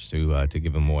bunch to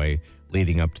give them away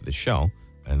leading up to the show.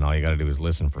 And all you got to do is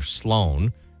listen for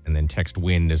Sloan and then text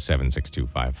WIN to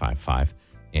 762-555.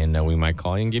 And we might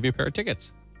call you and give you a pair of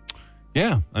tickets.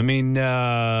 Yeah. I mean,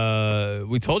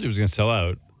 we told you it was going to sell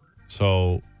out.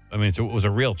 So, I mean, it was a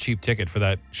real cheap ticket for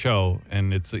that show.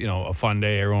 And it's, a fun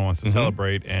day. Everyone wants to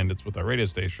celebrate. And it's with our radio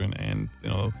station. And,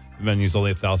 the venue's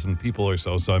only 1,000 people or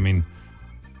so. So, I mean,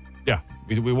 yeah,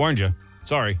 we warned you.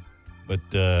 Sorry. But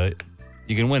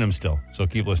you can win them still. So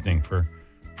keep listening for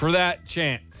that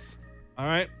chance. All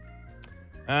right.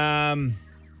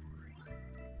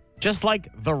 Just like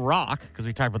The Rock, because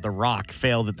we talked about The Rock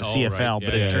failed at the Oh, CFL, right.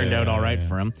 but it turned out all right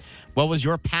for him. What was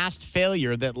your past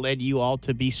failure that led you all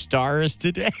to be stars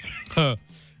today?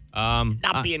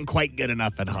 Not being quite good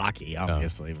enough at hockey,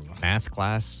 obviously. Math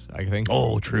class, I think.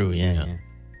 Oh, true, yeah.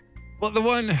 Well, the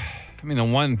one,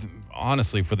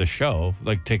 honestly, for the show,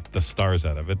 like take the stars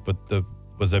out of it, but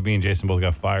was that me and Jason both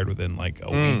got fired within like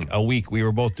a week. We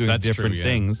were both doing different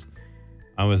things.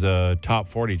 I was a top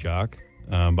 40 jock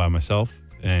by myself,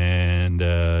 and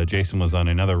Jason was on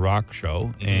another rock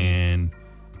show, and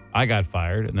I got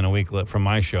fired, and then a week from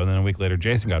my show, and then a week later,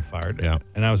 Jason got fired. Yeah.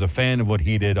 And I was a fan of what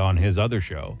he did on his other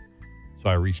show, so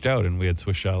I reached out, and we had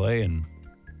Swiss Chalet, and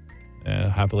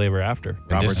happily ever after.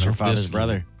 Robert's your father's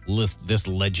brother. This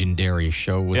legendary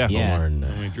show was born.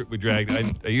 And we dragged.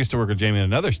 I used to work with Jamie at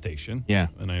another station. Yeah.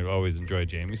 And I always enjoyed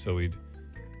Jamie, so we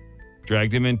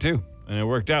dragged him in too, and it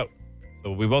worked out.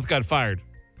 So we both got fired,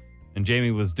 and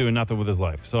Jamie was doing nothing with his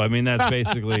life. So that's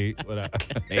basically what.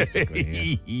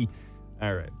 Basically, yeah.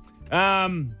 All right.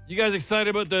 You guys excited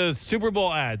about the Super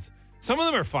Bowl ads? Some of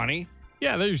them are funny.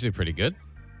 Yeah, they're usually pretty good.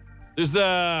 There's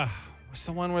what's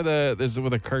the one where there's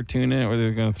with a cartoon in it, where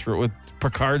they're going to throw it with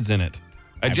Picard's in it.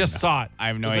 I just saw it. I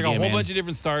have no idea. There's like a whole bunch of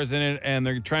different stars in it, and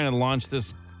they're trying to launch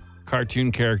this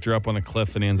cartoon character up on a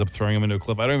cliff, and he ends up throwing him into a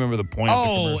cliff. I don't remember the point of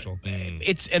the commercial.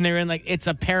 It's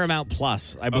a Paramount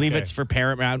Plus. I believe it's for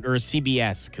Paramount or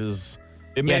CBS because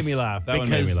it made me laugh. That one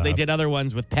made me because laugh. they did other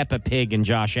ones with Peppa Pig and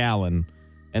Josh Allen,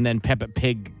 and then Peppa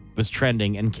Pig was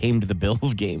trending and came to the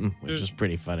Bills game, which was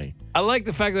pretty funny. I like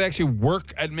the fact that they actually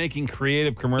work at making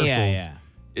creative commercials. Yeah.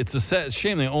 It's a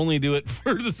shame they only do it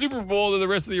for the Super Bowl, and the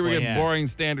rest of the year we get boring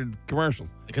standard commercials.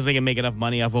 Because they can make enough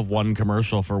money off of one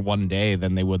commercial for one day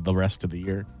than they would the rest of the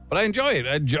year. But I enjoy it.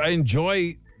 I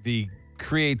enjoy the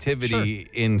creativity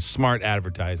in smart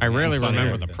advertising. I rarely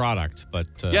remember the product, but...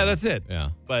 yeah, that's it. Yeah.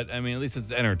 But, at least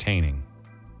it's entertaining.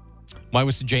 Why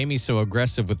was Jamie so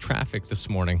aggressive with traffic this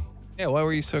morning? Yeah, why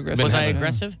were you so aggressive? Was I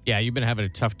aggressive? Yeah, you've been having a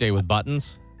tough day with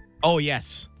buttons. Oh,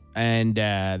 yes. And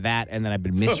and then I've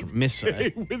been miss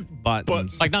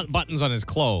buttons. Like not buttons on his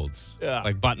clothes. Yeah.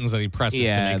 Like buttons that he presses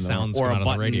to make sounds or come a out on the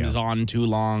button radio. is on too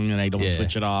long and I don't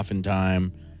switch it off in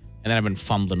time. And then I've been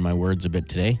fumbling my words a bit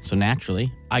today. So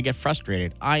naturally, I get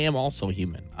frustrated. I am also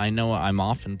human. I know I'm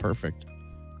often perfect.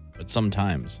 But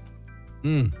sometimes,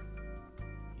 even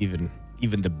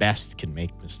the best can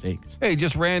make mistakes. Hey,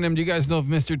 just random. Do you guys know if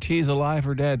Mr. T is alive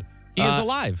or dead? He is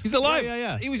alive. He's alive.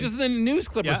 Yeah. He was just in the news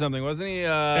clip or something, wasn't he?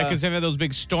 Yeah, because they've had those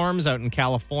big storms out in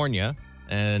California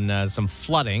and some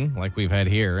flooding like we've had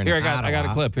here. In Here, I got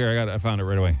a clip. Here, I found it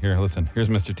right away. Here, listen. Here's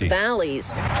Mr. T.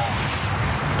 Valleys.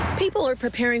 People are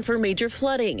preparing for major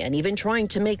flooding and even trying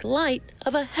to make light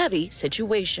of a heavy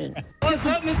situation. What's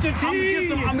up, Mr.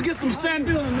 T? I'm gonna get some sand.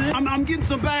 I'm getting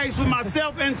some bags for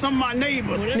myself and some of my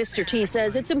neighbors. Mr. T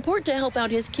says it's important to help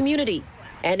out his community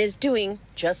and is doing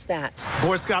just that.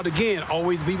 Boy Scout again,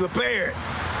 always be prepared.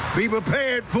 Be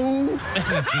prepared, fool.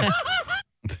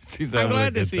 I'm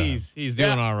glad to see he's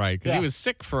doing all right because he was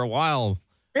sick for a while.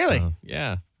 Really?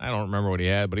 Yeah. I don't remember what he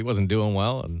had, but he wasn't doing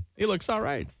well, and he looks all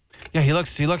right. Yeah, he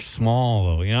looks small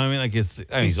though. You know what I mean? Like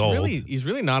he's old. He's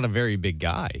really not a very big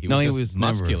guy. He was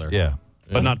muscular. Never,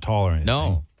 but not tall or anything.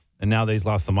 No. And now that he's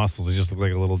lost the muscles, he just looks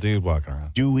like a little dude walking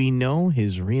around. Do we know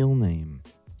his real name?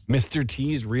 Mr.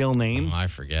 T's real name? Oh, I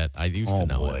forget. I used to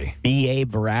know it. B.A.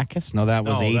 Baracus? No, that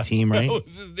was A-Team, right? That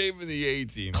was his name in the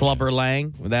A-Team. Clubber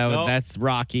Lang? That's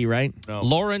Rocky, right? No.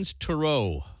 Lawrence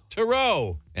Turow.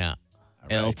 Yeah.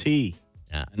 Right. LT.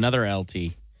 Yeah. Another LT.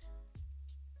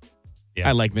 Yeah.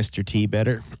 I like Mr. T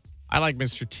better. I like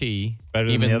Mr. T.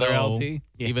 Better than the other LT?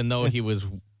 Even though he was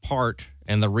part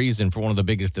and the reason for one of the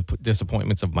biggest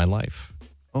disappointments of my life.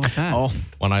 What was that? Oh,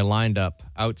 when I lined up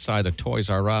outside of Toys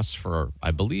R Us for,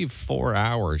 I believe, 4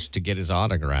 hours to get his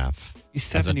autograph He's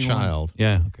as a 71. child.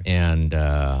 Yeah. Okay. And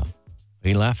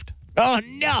he left. Oh,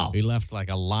 no. He left like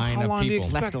a line How of long do you people.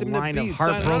 expect Left a him to line be? of Sign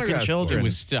heartbroken autographs children.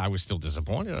 for him. I was still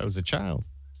disappointed. I was a child.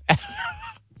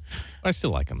 I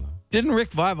still like him, though. Didn't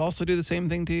Rick Vibe also do the same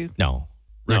thing to you? No.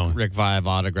 Rick Vibe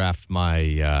autographed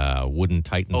my wooden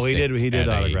Titan Oh, he stick did. He did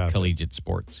at autograph it. Collegiate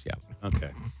Sports. Yeah.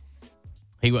 Okay.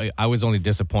 I was only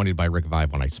disappointed by Rick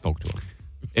Vibe when I spoke to him.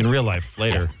 In real life,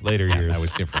 later years. That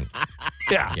was different.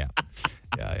 Yeah.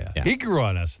 He grew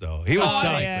on us though. He was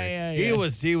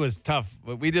tough. He was tough.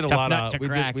 We did a lot of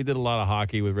we did a lot of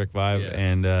hockey with Rick Vibe,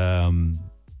 and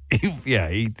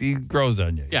he grows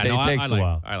on you. Yeah, it takes a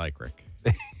while. I like Rick.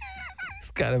 He's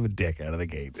kind of a dick out of the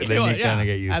gate, and then you kind of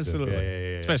get used absolutely. to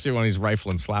it. Yeah. Especially when he's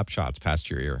rifling slap shots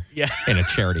past your ear. Yeah. In a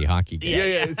charity hockey game.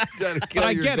 Yeah. He's trying to kill But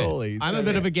I your get goalie. it. I'm a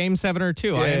bit of a game 7 or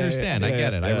 2. I understand. I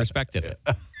get it. I respected it.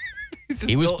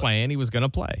 He was playing. He was going to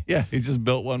play. Yeah, he's just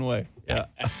built one way. Yeah.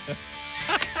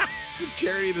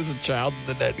 Carried as a child in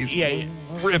the net. He's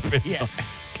ripping. Yeah.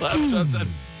 Slap shots at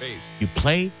his face. You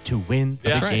play to win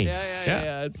the game.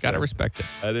 Yeah. Got to respect it.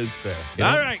 That is fair.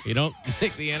 All right. You don't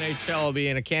think the NHL will be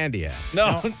in a candy ass.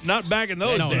 No, not back in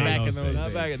those days. not back in those Not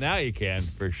days. back in now you can,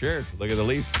 for sure. Look at the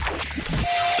Leafs.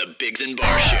 The Biggs and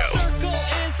Bar Show. Circle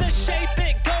is a shape,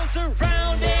 it goes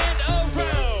around and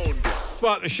around.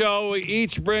 Spot the show. We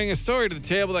each bring a story to the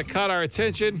table that caught our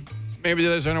attention. Maybe the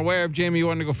others aren't aware of. Jamie, you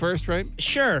wanted to go first, right?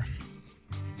 Sure.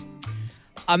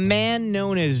 A man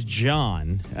known as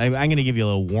John. I'm going to give you a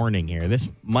little warning here. This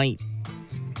might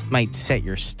set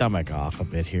your stomach off a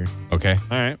bit here. Okay.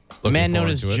 All right. A man known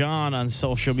as John on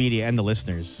social media and the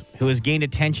listeners, who has gained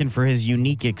attention for his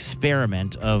unique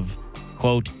experiment of,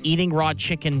 quote, eating raw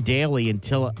chicken daily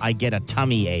until I get a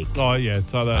tummy ache. Oh, yeah, I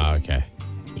saw that. Okay.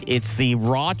 It's the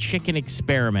raw chicken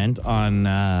experiment on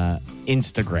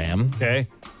Instagram. Okay.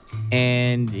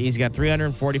 And he's got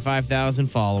 345,000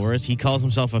 followers. He calls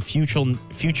himself a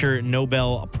future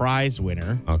Nobel Prize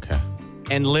winner. Okay.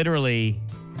 And literally,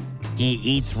 he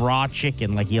eats raw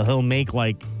chicken. Like he'll make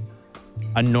like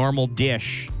a normal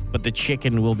dish, but the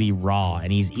chicken will be raw,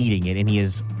 and he's eating it. And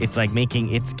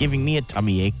it's giving me a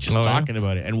tummy ache just talking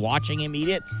about it. And watching him eat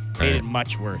it made it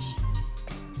much worse.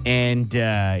 And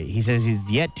he says he's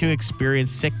yet to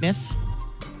experience sickness,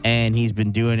 and he's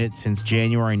been doing it since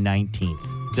January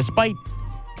 19th. Despite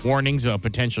warnings about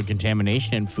potential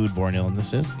contamination and foodborne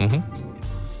illnesses,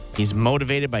 he's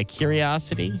motivated by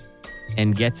curiosity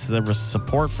and gets the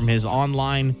support from his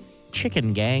online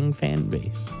Chicken Gang fan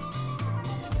base.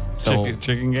 So,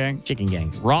 Chicken Gang? Chicken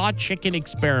Gang. Raw chicken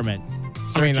experiment.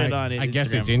 Search it on I guess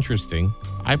Instagram. it's interesting.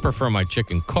 I prefer my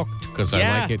chicken cooked because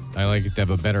I like it to have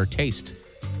a better taste.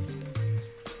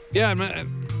 Yeah.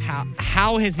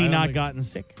 How has he not gotten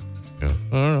sick? Yeah.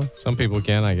 I don't know. Some people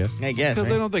can, I guess. I guess.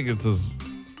 Because I don't think it's as...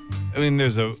 I mean,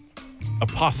 there's a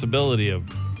possibility of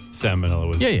salmonella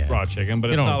with raw chicken,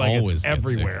 but it's not like it's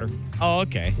everywhere. Oh,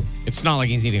 okay. It's not like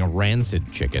he's eating a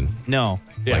rancid chicken. No.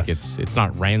 Like it's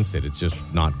not rancid. It's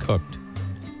just not cooked.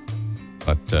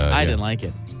 But I didn't like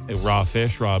it. Raw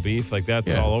fish, raw beef, like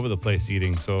that's all over the place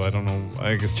eating. So I don't know.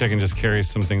 I guess chicken just carries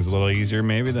some things a little easier,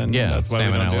 maybe. Then that's why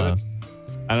we don't do it.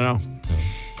 I don't know.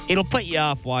 It'll put you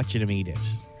off watching him eat it.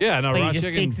 Yeah, no, like raw he just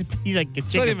chicken. he's like a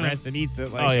chicken breast and eats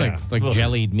it. Like, like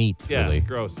jellied meat. Yeah, really. it's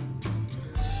gross.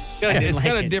 It's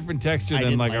got a different texture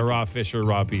than like a raw fish or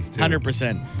raw beef, too.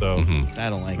 100%. So I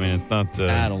don't like it. I mean, it's not.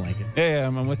 I don't like it. Yeah,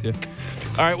 I'm with you.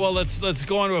 All right, well, let's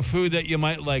go on to a food that you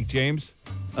might like, James.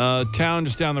 Town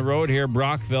just down the road here,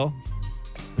 Brockville,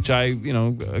 which I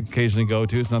occasionally go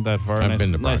to. It's not that far. I've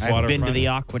been to I've been to the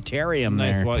Aquatarium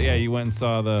there. Yeah, you went and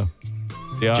saw the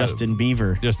Justin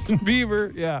Bieber. Justin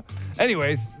Bieber, yeah.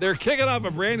 Anyways, they're kicking off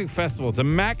a brand new festival. It's a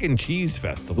mac and cheese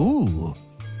festival. Ooh.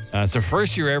 It's the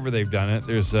first year ever they've done it.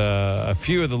 There's a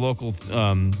few of the local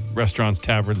restaurants,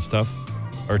 taverns, stuff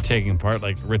are taking part,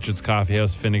 like Richard's Coffee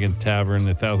House, Finnegan's Tavern,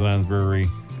 the Thousand Islands Brewery.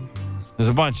 There's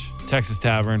a bunch. Texas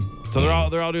Tavern. So they're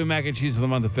all doing mac and cheese for the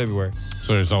month of February.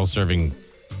 So there's all serving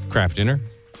craft dinner?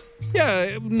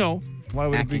 Yeah, no. Why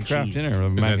would it be craft dinner?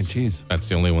 Mac and cheese. That's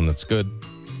the only one that's good.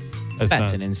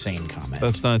 That's an insane comment.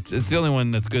 That's not. It's the only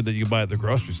one that's good that you buy at the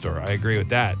grocery store. I agree with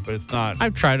that, but it's not.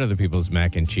 I've tried other people's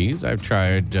mac and cheese. I've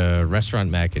tried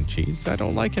restaurant mac and cheese. I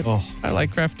don't like it. Oh, I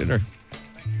like craft dinner.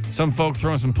 Some folk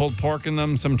throwing some pulled pork in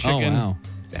them, some chicken. Oh, wow.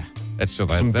 Yeah, that's some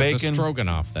bacon. bacon. A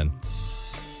stroganoff then.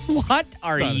 What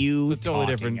are you totally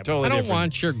different? about? Totally I don't different.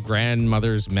 want your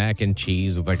grandmother's mac and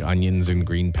cheese with like onions and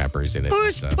green peppers in it.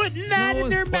 Who's putting that in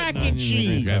their mac and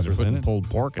cheese? You guys are putting pulled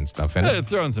pork and stuff in it.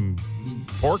 Throwing some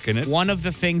pork in it. One of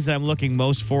the things that I'm looking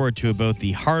most forward to about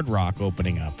the Hard Rock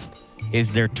opening up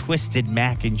is their twisted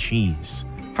mac and cheese.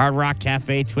 Hard Rock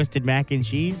Cafe twisted mac and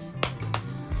cheese.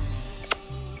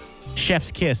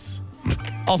 Chef's kiss.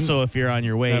 Also, if you're on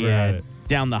your way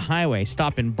down the highway,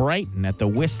 stop in Brighton at the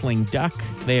Whistling Duck.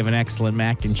 They have an excellent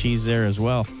mac and cheese there as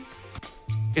well.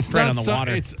 It's right not on the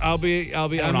water.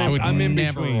 I'm in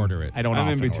never between. order it. I'm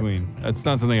in between. It's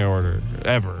not something I order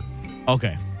ever.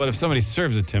 Okay. But if somebody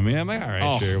serves it to me, I'm like, all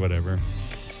right, sure, whatever.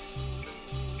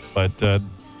 But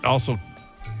also,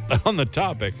 on the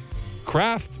topic,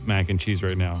 Kraft mac and cheese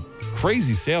right now.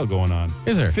 Crazy sale going on.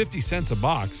 Is there? 50 cents a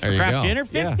box. There you Kraft go. dinner,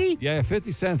 50? Yeah,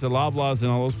 50 cents at Loblaws and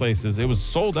all those places. It was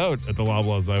sold out at the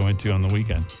Loblaws I went to on the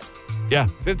weekend. Yeah,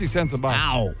 50 cents a box.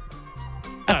 Wow.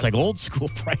 That's like old school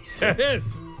prices. It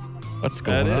is. What's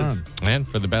going on? And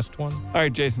for the best one. All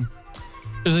right, Jason.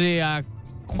 There's a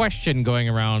question going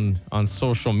around on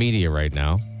social media right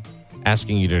now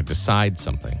asking you to decide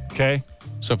something. Okay.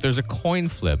 So if there's a coin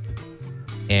flip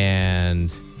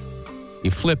and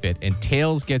You flip it, and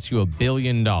tails gets you $1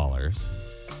 billion.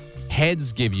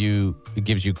 Heads gives you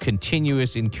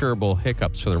continuous, incurable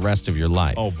hiccups for the rest of your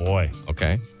life. Oh, boy.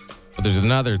 Okay? But there's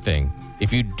another thing.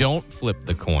 If you don't flip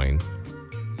the coin,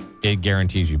 it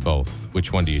guarantees you both.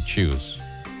 Which one do you choose?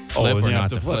 Flip or not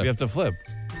to flip? You have to flip.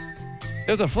 You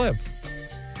have to flip.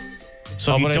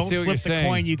 So if you don't flip the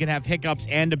coin, you can have hiccups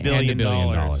and $1 billion.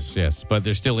 Yes, but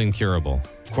they're still incurable.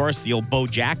 Of course, the old Bo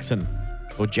Jackson.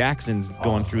 Bo Jackson's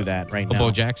going through that right now.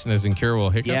 Bo Jackson has incurable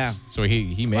hiccups? Yeah. So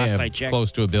he may Last I have checked.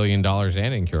 close to $1 billion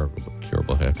and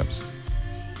incurable hiccups.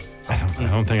 I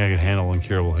don't think I could handle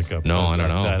incurable hiccups. No, I don't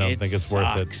know. I don't think it's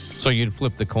worth it. So you'd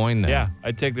flip the coin then? Yeah,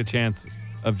 I'd take the chance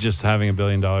of just having $1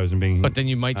 billion and being. But then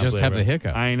you might just have the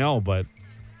hiccup. I know, but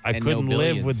I And couldn't no live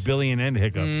billions. with billion and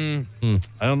hiccups.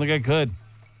 I don't think I could.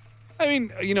 I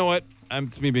mean, you know what?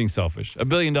 It's me being selfish. $1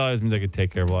 billion means I could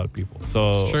take care of a lot of people. So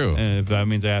It's true. And if that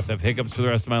means I have to have hiccups for the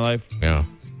rest of my life, Yeah.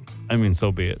 I mean,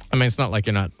 so be it. I mean, it's not like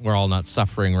we're all not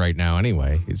suffering right now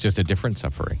anyway. It's just a different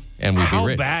suffering. And we'd How be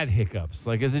rich. bad hiccups?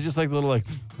 Like, is it just like little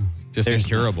Just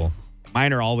incurable.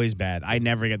 Mine are always bad. I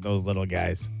never get those little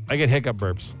guys. I get hiccup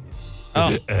burps.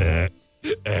 Oh.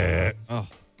 Oh.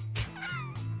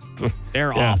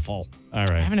 They're Yeah. awful. All I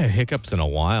right. haven't had hiccups in a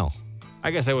while.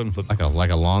 I guess I wouldn't flip. Like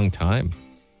a long time.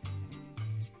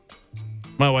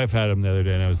 My wife had them the other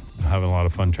day, and I was having a lot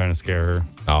of fun trying to scare her.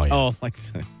 Oh, yeah. Oh, like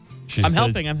She I'm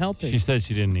said- helping. She said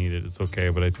she didn't need it. It's okay,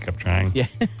 but I just kept trying. Yeah.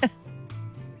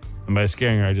 And by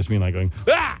scaring her, I just mean like going,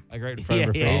 ah! Like right in front of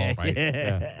her face. Yeah. right.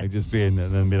 Yeah. Like just being,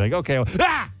 and then be like, okay, well,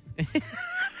 ah!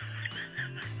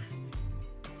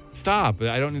 Stop.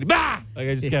 I don't need to, ah! Like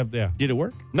I just kept, yeah. Did it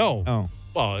work? No. Oh.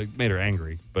 Well, it made her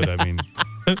angry, but I mean,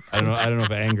 I don't know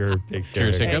if anger takes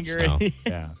care Cures of hiccups? Anger. No.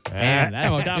 Yeah. Man,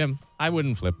 that's Yeah, tough. yeah, I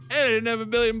wouldn't flip. Hey, I didn't have $1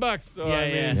 billion. So Yeah, I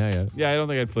mean, yeah. Yeah. I don't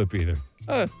think I'd flip either.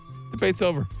 Debate's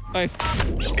over. Nice.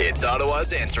 It's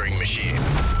Ottawa's answering machine.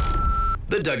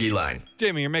 The Dougie Line.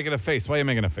 Jamie, you're making a face. Why are you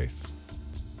making a face?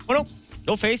 Oh, no.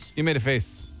 No face. You made a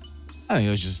face. I think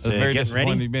it was just It was very getting disappointed.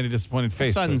 ready. You made a disappointed The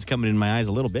face. sun's coming in my eyes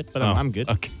a little bit, but Oh, I'm good.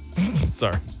 Okay.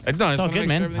 Sorry. It's all good,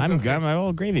 man. I'm good. I'm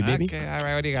all gravy, baby. Okay. All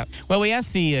right. What do you got? Well, we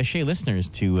asked the Shea listeners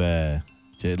to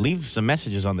leave some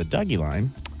messages on the Dougie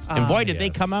line. And boy, did they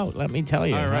come out, let me tell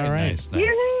you. All right. Nice.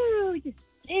 Yoo-hoo!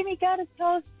 Jamie got a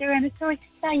toaster and is so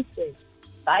excited.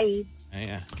 Bye.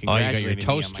 Yeah. Oh, you got your Congratulating me on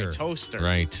toaster. my toaster.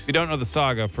 Right. If you don't know the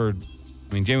saga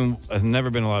Jamie has never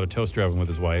been allowed a toaster oven with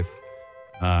his wife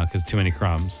because too many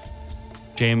crumbs.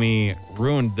 Jamie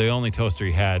ruined the only toaster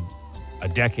he had a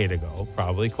decade ago,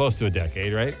 probably close to a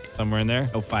decade, right? Somewhere in there.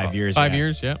 Oh, 5 years. 5 yeah.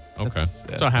 years, yeah. Okay.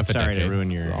 That's- So half a Sorry decade. to ruin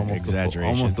your exaggeration.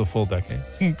 Almost a full decade.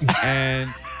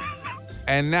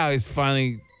 and now his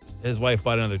wife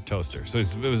bought another toaster. So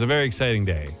it was a very exciting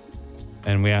day.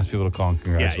 And we asked people to call and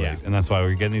congratulate. Yeah. And that's why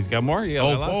we're getting these. Got more? Yeah.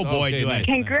 Oh, boy, do I.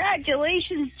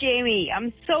 Congratulations, Jamie.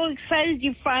 I'm so excited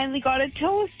you finally got a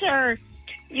toaster.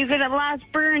 You're going to last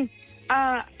burn,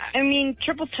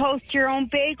 triple toast your own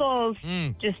bagels.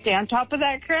 Just stay on top of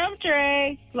that crumb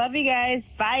tray. Love you guys.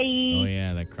 Bye. Oh,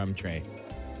 yeah, the crumb tray.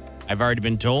 I've already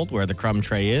been told where the crumb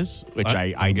tray is, which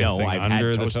I I'm know. guessing I've under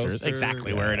had the toasters. toaster?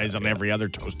 Exactly Yeah, where it is on every other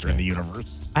toaster in the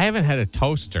universe. I haven't had a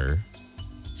toaster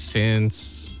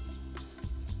since,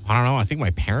 I don't know, I think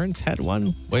my parents had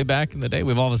one way back in the day.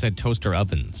 We've always had toaster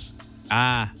ovens.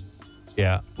 Ah,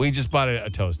 Yeah. We just bought a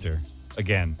toaster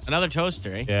again. another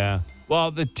toaster, eh? Yeah.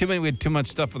 Well, we had too much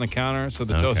stuff on the counter, so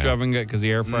the Okay. toaster oven got, because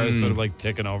the air fryer is sort of like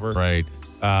ticking over. Right.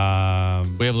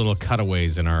 We have little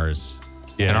cutaways in ours.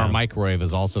 Yeah. And our microwave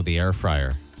is also the air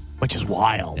fryer. Which is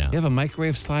wild. Yeah. You have a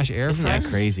microwave / air Isn't fryer? that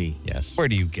crazy? Yes. Where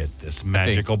do you get this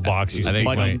magical box? You I think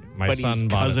speak my Buddy's son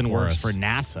bought cousin it for works us. for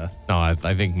NASA. No, I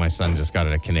think my son just got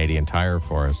it at Canadian Tire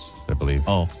for us, I believe.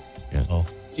 Oh. Yeah. Oh.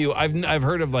 I've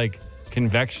heard of like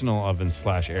convectional ovens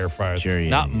 / air fryers. Sure, yeah.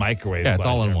 Not microwaves. Yeah, it's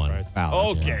all in air one. fryers. Wow.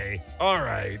 Okay. All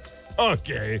right.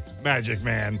 Okay. Magic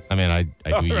man. I mean, I do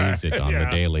All right. use it on the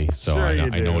Yeah. daily, so Sure I you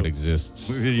know do. it exists.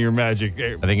 Your magic.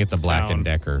 I think it's a Black Town. &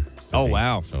 Decker. I Oh, think.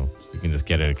 wow. So you can just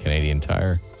get it at Canadian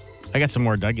Tire. I got some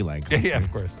more Dougie line. Yeah,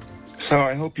 of course. So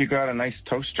I hope you got a nice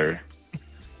toaster.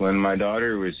 When my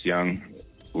daughter was young,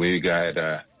 we got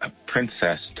a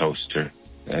princess toaster.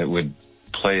 It would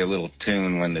play a little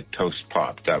tune when the toast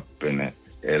popped up, and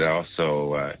it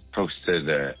also toasted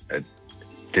a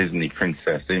Disney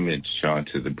princess image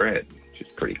onto the bread, which is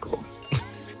pretty cool.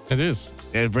 It is.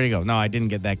 Yeah, pretty cool. No, I didn't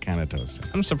get that kind of toaster.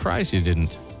 I'm surprised you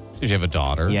didn't. Because you have a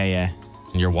daughter. Yeah.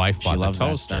 And your wife She bought loves the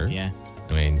that toaster. stuff, yeah.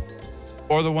 I mean,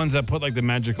 Or the ones that put like the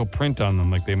magical print on them,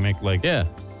 like they make like yeah.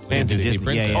 fancy Disney Disney princess.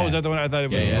 princess. Yeah. Oh, is that the one? I thought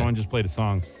it was the one just played a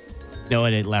song. No,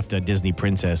 and it left a Disney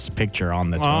princess picture on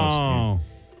the toast. Oh,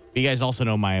 You guys also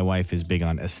know my wife is big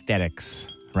on aesthetics,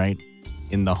 right?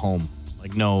 In the home.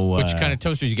 Like no... Which kind of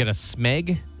toaster? You get a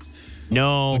Smeg?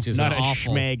 No, which is not an a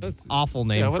awful, Schmeg. Awful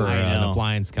name for an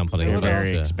appliance company. They're but,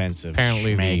 very expensive.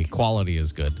 Apparently Schmeg. the quality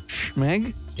is good.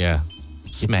 Schmeg? Yeah.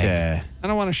 Smeg. I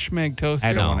don't want a Schmeg toaster.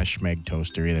 I don't want a Schmeg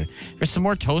toaster either. There's some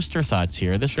more toaster thoughts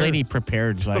here. This lady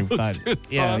prepared, so I thought...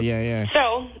 Yeah.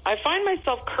 So, I find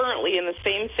myself currently in the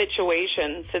same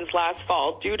situation since last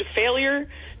fall due to failure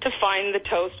to find the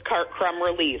toast crumb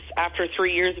release. After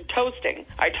 3 years of toasting,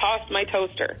 I tossed my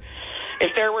toaster.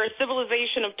 If there were a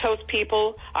civilization of toast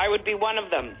people, I would be one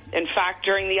of them. In fact,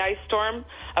 during the ice storm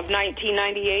of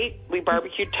 1998, we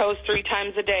barbecued toast 3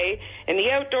 times a day in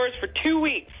the outdoors for 2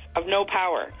 weeks of no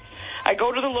power. I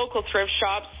go to the local thrift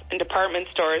shops and department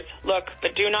stores, look,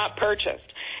 but do not purchase,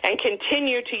 and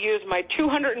continue to use my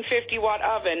 250-watt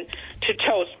oven to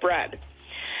toast bread.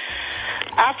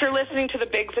 After listening to the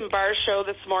Biggs and Bars show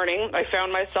this morning, I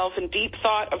found myself in deep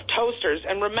thought of toasters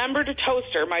and remembered a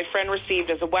toaster my friend received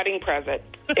as a wedding present.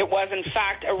 It was, in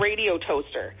fact, a radio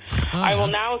toaster. I will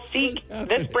now seek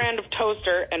this brand of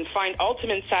toaster and find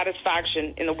ultimate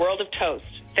satisfaction in the world of toast.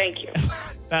 Thank you.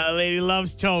 That lady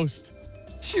loves toast.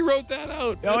 She wrote that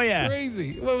out. That's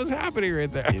crazy. What was happening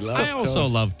right there? I also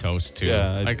love toast, too.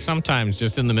 Yeah, like sometimes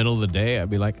just in the middle of the day, I'd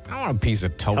be like, I want a piece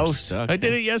of toast. Toast, okay. I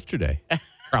did it yesterday.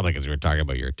 Probably because we were talking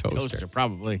about your toaster.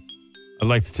 Probably. I'd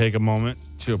like to take a moment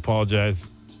to apologize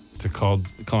to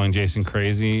calling Jason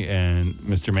crazy and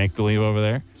Mr. Make Believe over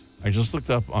there. I just looked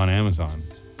up on Amazon.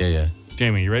 Yeah.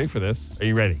 Jamie, you ready for this? Are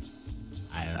you ready?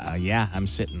 Yeah, I'm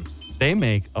sitting. They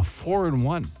make a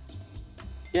 4-in-1.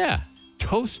 Yeah.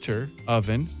 Toaster,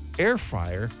 oven, air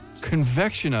fryer,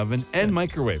 convection oven, and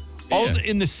microwave. All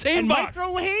in the same box.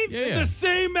 Microwave? In the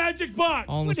same magic box.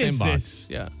 All in the What same is box. this?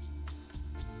 Yeah.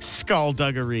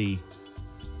 Skullduggery.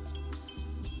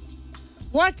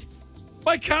 What?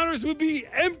 My counters would be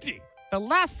empty. The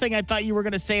last thing I thought you were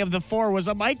going to say of the 4 was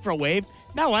a microwave.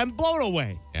 Now I'm blown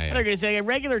away. Yeah. They're going to say a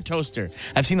regular toaster.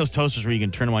 I've seen those toasters where you can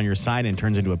turn them on your side and it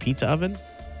turns into a pizza oven.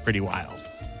 Pretty wild.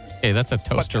 Hey, that's a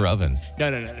toaster oven. No.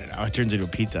 It turns into a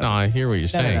pizza oven. No, I hear what you're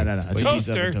saying. No. It's a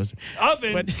pizza Toaster,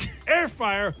 oven. oven, air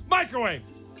fryer, microwave.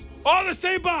 All in the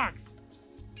same box.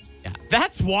 Yeah,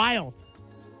 that's wild.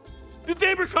 Did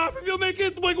David Copperfield make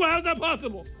it? Like, well, how's that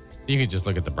possible? You could just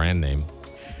look at the brand name.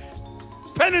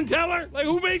 Penn and Teller? Like,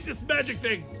 who made this magic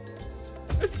thing?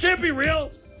 This can't be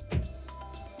real.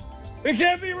 It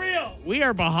can't be real. We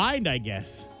are behind, I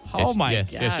guess. Yes, my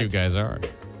yes, God. Yes, you guys are.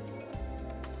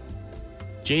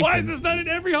 Jason, why is this not in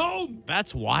every home?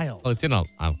 That's wild. Well, it's in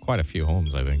quite a few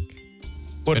homes, I think.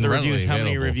 What are the reviews? How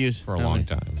many available reviews? For a long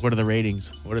time. What are the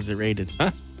ratings? What is it rated?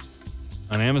 Huh?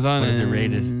 On Amazon? What is it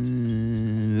rated?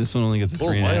 This one only gets a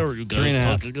 3.5. Why are you guys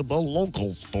talking about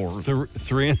local stores?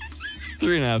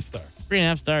 3.5 star.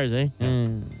 3.5 stars, eh?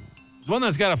 The one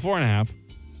that's got a 4.5.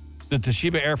 The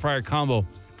Toshiba air fryer combo,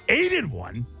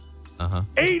 8-in-1.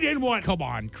 8-in-1. Come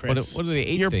on, Chris. What are the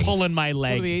 8 You're things? pulling my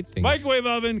leg. What are the 8 things? Microwave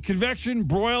oven, convection,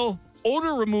 broil,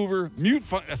 odor remover, mute.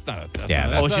 That's not a. That's Yeah,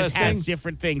 not, It that's just not a has thing.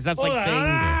 different things. That's Hold like on.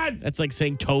 saying that's like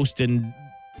saying toast and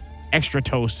extra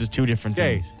toast is 2 different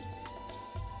Okay. things.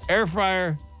 Air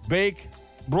fryer, bake,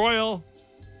 broil,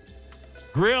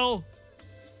 grill,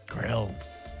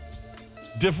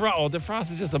 defrost. Oh,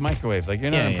 defrost is just a microwave. Like,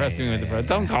 you're not impressing me with defrost.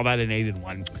 Don't call that an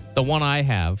 8-in-1. The one I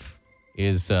have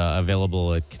is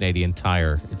available at Canadian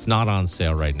Tire. It's not on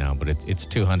sale right now, but it's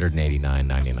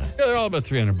 $289.99. Yeah, they're all about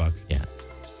 $300. Yeah.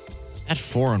 That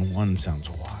 4-in-1 sounds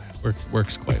wild.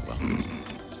 Works quite well.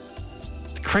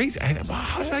 It's crazy.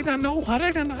 How did I not know? How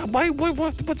did I not know?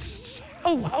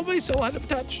 How am I so out of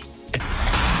touch?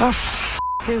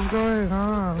 What is going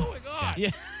on? What's going on?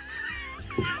 Yeah.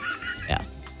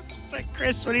 It's like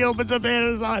Chris when he opens up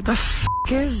Amazon.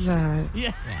 Is that?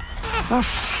 Yeah. What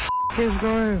is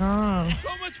going on? So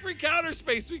much free counter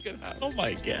space we could have. Oh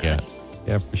my God.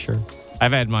 Yeah, for sure.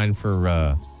 I've had mine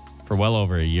for well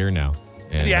over a year now.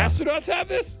 And, The astronauts have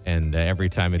this? and every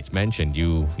time it's mentioned,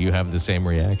 you have the same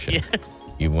reaction. Yeah.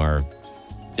 You are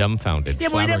dumbfounded. Yeah,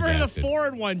 but we never heard of flabbergasted.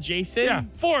 4-in-1, Jason. Yeah,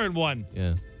 4-in-1.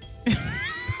 Yeah.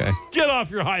 Okay. Get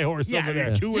off your high horse over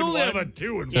there. two You in only one. have a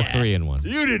 2-in-1. It's a 3-in-1.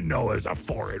 You didn't know there's a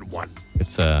 4-in-1.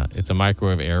 It's a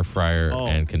microwave, air fryer,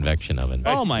 and convection oven.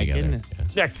 Oh, my together. goodness. Yeah.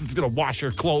 Next, it's going to wash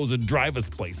your clothes and drive us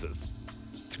places.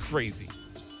 It's crazy.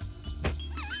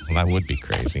 Well, that would be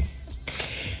crazy.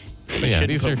 But yeah, Shouldn't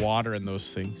these put are water in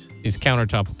those things. these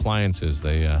countertop appliances.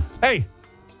 They're Hey,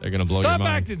 going to blow stop your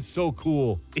mind. acting so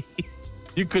cool.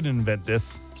 You couldn't invent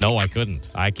this. No, I couldn't.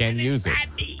 I can use it,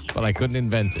 but I couldn't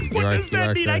invent it. What does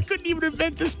that mean? I correct. couldn't even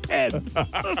invent this pen.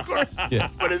 Of course. Yeah.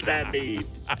 What does that mean?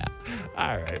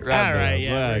 All right. All right,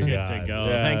 yeah, we're good to go.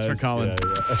 Thanks for calling.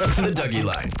 The Dougie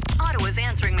Line. Ottawa's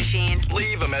answering machine.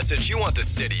 Leave a message you want the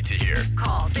city to hear.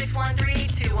 Call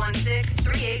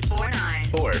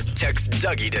 613-216-3849. Or text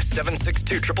Dougie to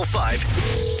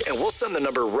 762-555, and we'll send the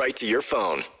number right to your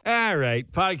phone. All right.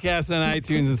 Podcast on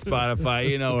iTunes and Spotify.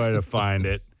 You know where to find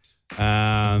it.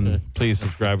 Please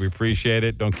subscribe. We appreciate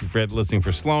it. Don't forget listening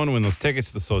for Sloan. Win those tickets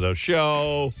to the Sold Out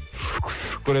Show.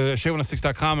 Go to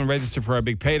shay106.com and register for our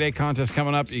big payday contest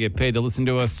coming up. You get paid to listen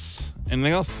to us.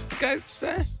 Anything else, guys?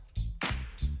 I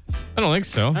don't think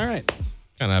so. All right.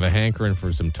 Kind of have a hankering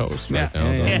for some toast right now.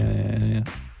 Yeah.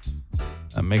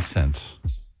 That makes sense.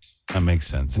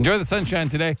 Enjoy the sunshine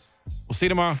today. We'll see you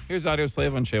tomorrow. Here's Audio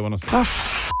Slave on Shay 106. What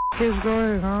the is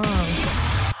going on?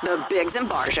 The Biggs and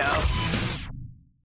Bar Show.